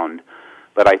profound.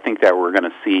 But I think that we're going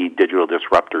to see digital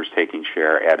disruptors taking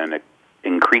share at an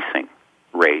increasing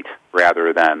rate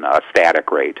rather than a static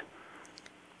rate.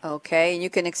 Okay, and you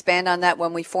can expand on that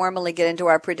when we formally get into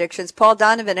our predictions. Paul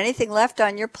Donovan, anything left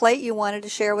on your plate you wanted to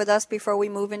share with us before we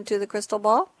move into the crystal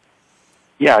ball?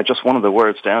 Yeah, just one of the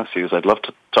words Dennis used, I'd love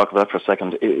to talk about for a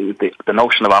second. The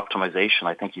notion of optimization,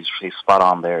 I think he's spot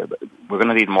on there. We're going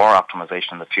to need more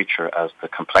optimization in the future as the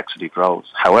complexity grows.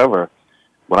 However,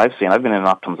 what I've seen, I've been in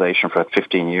optimization for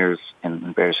 15 years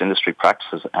in various industry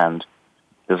practices, and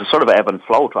there's a sort of ebb and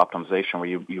flow to optimization where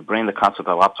you bring the concept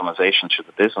of optimization to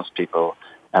the business people,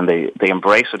 and they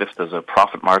embrace it if there's a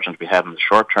profit margin to be had in the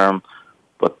short term,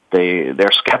 but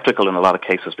they're skeptical in a lot of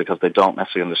cases because they don't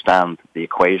necessarily understand the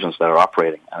equations that are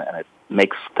operating, and it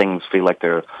makes things feel like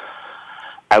they're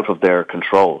out of their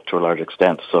control to a large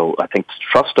extent. So I think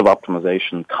trust of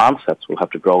optimization concepts will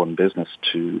have to grow in business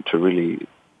to really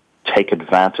take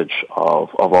advantage of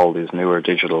all these newer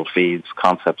digital feeds,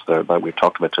 concepts that we've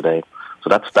talked about today. So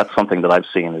that's something that I've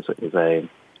seen is a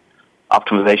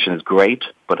optimization is great,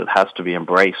 but it has to be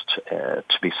embraced to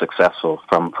be successful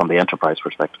from the enterprise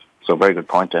perspective. So very good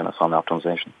point, Dennis, on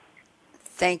optimization.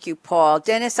 Thank you, Paul.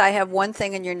 Dennis, I have one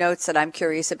thing in your notes that I'm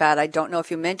curious about. I don't know if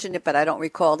you mentioned it, but I don't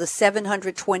recall. The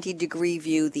 720-degree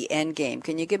view, the end game.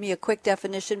 Can you give me a quick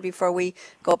definition before we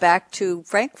go back to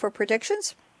Frank for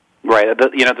predictions? Right. The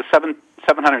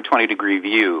 720-degree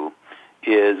view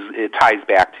it ties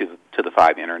back to the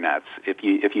five internets. If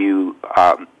you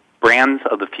brands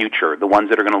of the future, the ones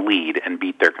that are going to lead and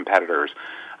beat their competitors,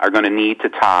 are going to need to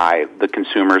tie the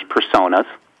consumer's personas,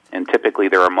 and typically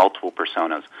there are multiple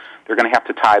personas. They're going to have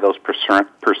to tie those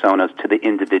personas to the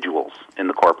individuals in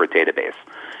the corporate database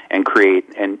and create,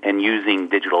 and using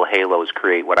digital halos,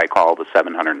 create what I call the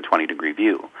 720-degree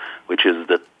view, which is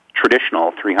the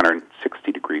traditional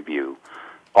 360-degree view,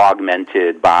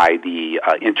 augmented by the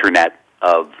Internet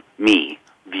of Me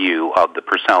view of the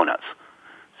personas.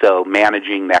 So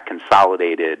managing that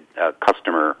consolidated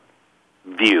customer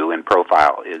view and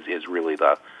profile is really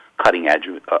the cutting edge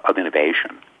of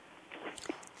innovation.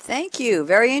 Thank you.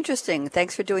 Very interesting.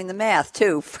 Thanks for doing the math,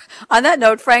 too. On that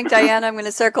note, Frank, Diana, I'm going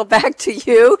to circle back to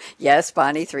you. Yes,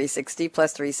 Bonnie, 360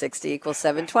 plus 360 equals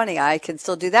 720. I can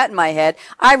still do that in my head.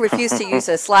 I refused to use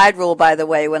a slide rule, by the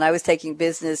way, when I was taking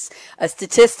business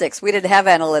statistics. We didn't have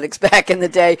analytics back in the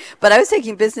day, but I was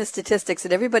taking business statistics,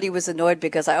 and everybody was annoyed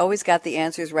because I always got the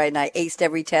answers right, and I aced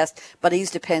every test, but I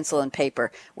used a pencil and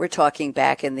paper. We're talking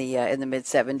back in the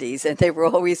mid-'70s, and they were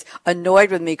always annoyed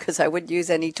with me because I wouldn't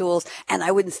use any tools, and I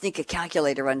wouldn't sneak a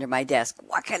calculator under my desk.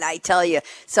 What can I tell you?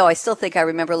 So I still think I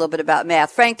remember a little bit about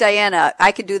math. Frank, Diana,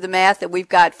 I can do the math, and we've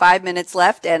got 5 minutes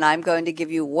left, and I'm going to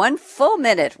give you 1 full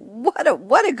minute.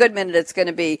 What a good minute it's going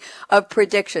to be of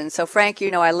predictions. So Frank, you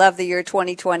know I love the year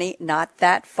 2020, not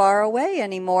that far away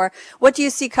anymore. What do you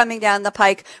see coming down the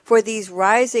pike for these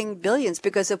rising billions?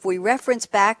 Because if we reference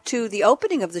back to the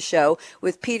opening of the show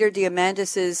with Peter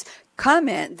Diamandis's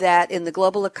comment that in the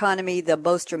global economy, the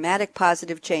most dramatic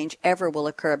positive change ever will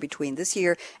occur between this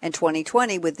year and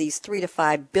 2020 with these 3 to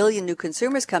 5 billion new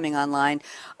consumers coming online.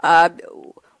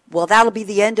 Well, that'll be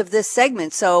the end of this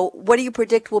segment. So what do you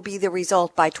predict will be the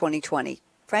result by 2020?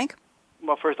 Frank?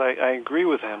 Well, first, I agree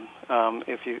with him.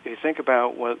 If you think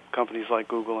about what companies like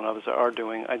Google and others are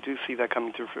doing, I do see that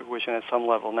coming to fruition at some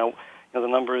level. Now, the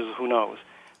numbers, who knows?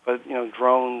 But,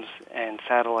 drones and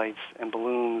satellites and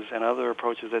balloons and other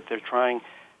approaches that they're trying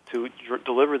to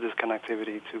deliver this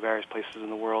connectivity to various places in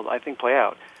the world, I think play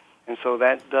out. And so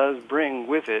that does bring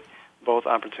with it both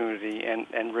opportunity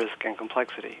and risk and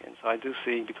complexity. And so I do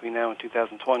see between now and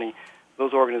 2020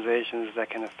 those organizations that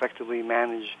can effectively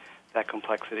manage that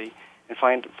complexity and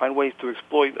find ways to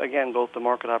exploit, again, both the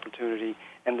market opportunity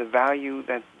and the value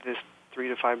that this 3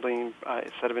 to 5 billion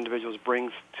set of individuals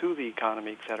brings to the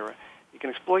economy, et cetera. You can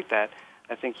exploit that.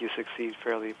 I think you succeed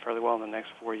fairly well in the next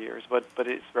 4 years. But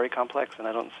it's very complex, and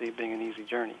I don't see it being an easy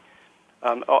journey.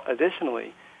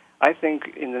 Additionally, I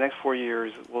think in the next 4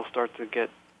 years we'll start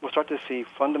to see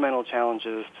fundamental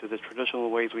challenges to the traditional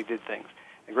ways we did things.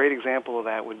 A great example of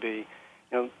that would be,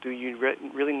 do you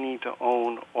really need to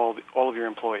own all of your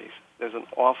employees? There's an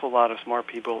awful lot of smart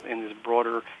people in this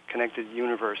broader connected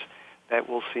universe that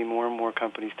we'll see more and more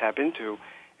companies tap into.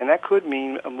 And that could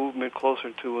mean a movement closer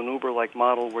to an Uber-like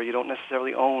model where you don't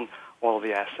necessarily own all of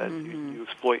the assets. Mm-hmm. You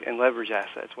exploit and leverage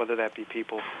assets, whether that be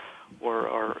people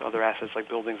or other assets like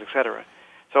buildings, et cetera.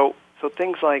 So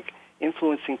things like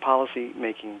influencing policy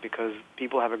making because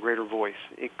people have a greater voice.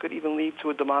 It could even lead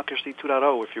to a democracy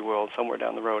 2.0, if you will, somewhere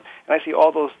down the road. And I see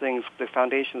all those things, the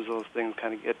foundations of those things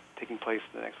kind of taking place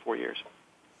in the next 4 years.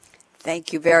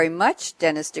 Thank you very much.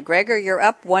 Dennis DeGregor, you're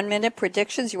up. 1 minute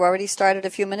predictions. You already started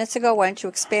a few minutes ago. Why don't you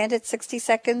expand it? 60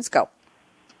 seconds. Go.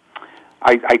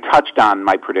 I touched on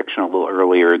my prediction a little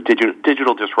earlier.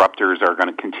 Digital disruptors are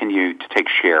going to continue to take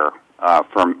share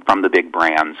from the big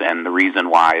brands, and the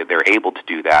reason why they're able to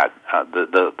do that,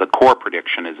 the core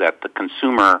prediction is that the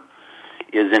consumer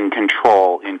is in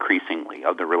control increasingly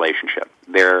of the relationship.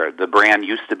 The brand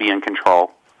used to be in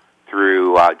control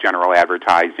through general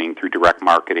advertising, through direct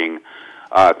marketing,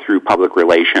 through public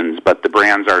relations, but the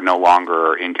brands are no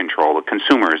longer in control. The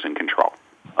consumer is in control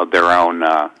of their own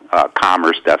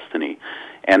commerce destiny.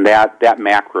 And that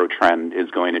macro trend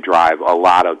is going to drive a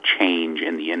lot of change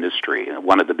in the industry.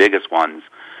 One of the biggest ones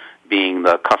being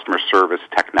the customer service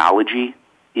technology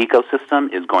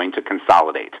ecosystem is going to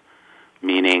consolidate,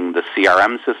 meaning the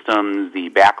CRM systems, the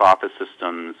back office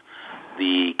systems,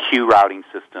 the queue routing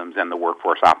systems, and the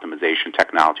workforce optimization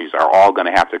technologies are all going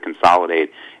to have to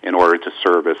consolidate in order to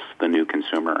service the new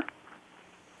consumer.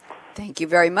 Thank you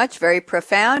very much. Very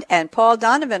profound. And Paul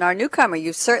Donovan, our newcomer,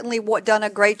 you've certainly done a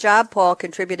great job, Paul,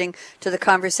 contributing to the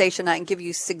conversation. I can give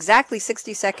you exactly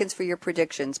 60 seconds for your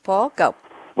predictions. Paul, go.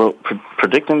 Well,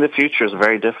 predicting the future is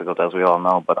very difficult, as we all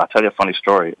know. But I'll tell you a funny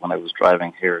story. When I was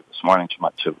driving here this morning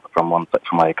from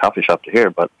my coffee shop to here,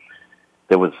 but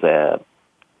there was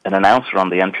an announcer on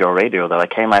the NPR radio that I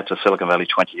came out to Silicon Valley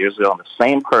 20 years ago, and the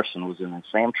same person was in the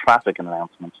same traffic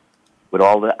announcement with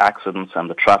all the accidents and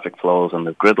the traffic flows and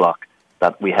the gridlock.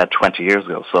 that we had 20 years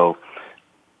ago. So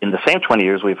in the same 20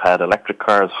 years, we've had electric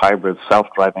cars, hybrids,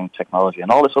 self-driving technology,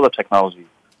 and all this other technology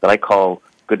that I call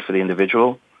good for the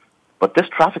individual. But this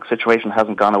traffic situation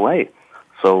hasn't gone away.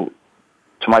 So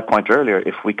to my point earlier,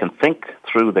 if we can think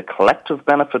through the collective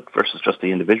benefit versus just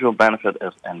the individual benefit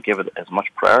and give it as much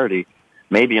priority,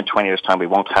 maybe in 20 years' time we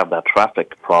won't have that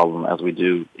traffic problem as we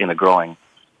do in a growing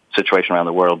situation around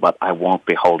the world, but I won't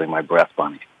be holding my breath,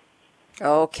 Bonnie.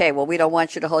 Okay, well, we don't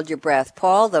want you to hold your breath.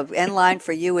 Paul, the end line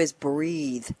for you is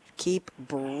breathe. Keep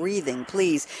breathing,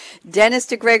 please. Dennis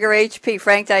DeGregor, HP,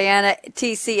 Frank Diana,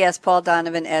 TCS, Paul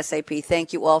Donovan, SAP.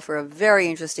 Thank you all for a very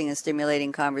interesting and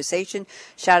stimulating conversation.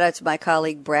 Shout out to my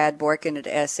colleague Brad Borkin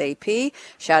at SAP.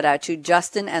 Shout out to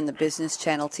Justin and the Business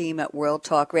Channel team at World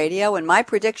Talk Radio. And my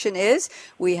prediction is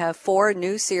we have 4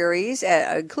 new series,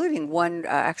 including one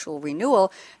actual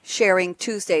renewal, sharing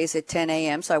Tuesdays at 10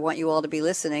 a.m. So I want you all to be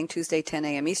listening. Tuesday, 10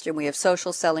 a.m. Eastern. We have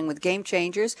Social Selling with Game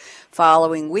Changers.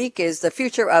 Following week is the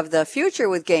future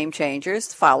with Game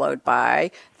Changers, followed by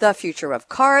the future of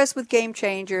cars with Game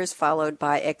Changers, followed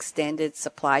by extended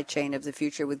supply chain of the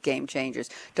future with Game Changers.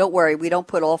 Don't worry, we don't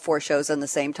put all 4 shows on the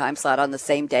same time slot on the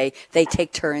same day. They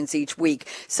take turns each week.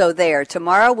 So there.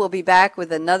 Tomorrow we'll be back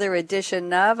with another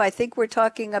edition of, I think we're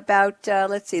talking about,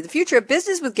 the future of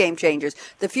business with Game Changers,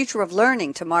 the future of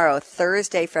learning tomorrow,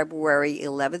 Thursday, February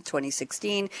 11th,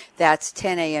 2016. That's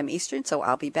 10 a.m. Eastern, so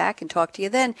I'll be back and talk to you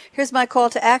then. Here's my call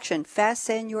to action.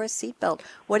 Fasten your seatbelt.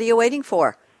 What are you waiting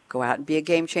for? Go out and be a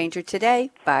game changer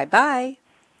today. Bye-bye.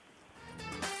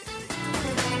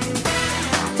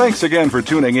 Thanks again for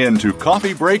tuning in to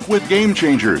Coffee Break with Game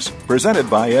Changers, presented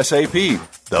by SAP.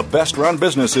 The best-run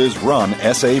businesses run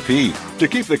SAP. To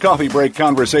keep the Coffee Break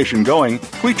conversation going,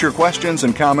 tweet your questions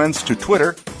and comments to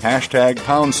Twitter, #SAPRADIO.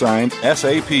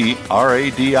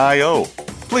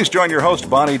 Please join your host,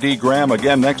 Bonnie D. Graham,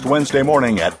 again next Wednesday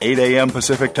morning at 8 a.m.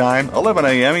 Pacific Time, 11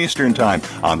 a.m. Eastern Time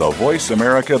on the Voice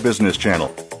America Business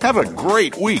Channel. Have a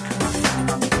great week.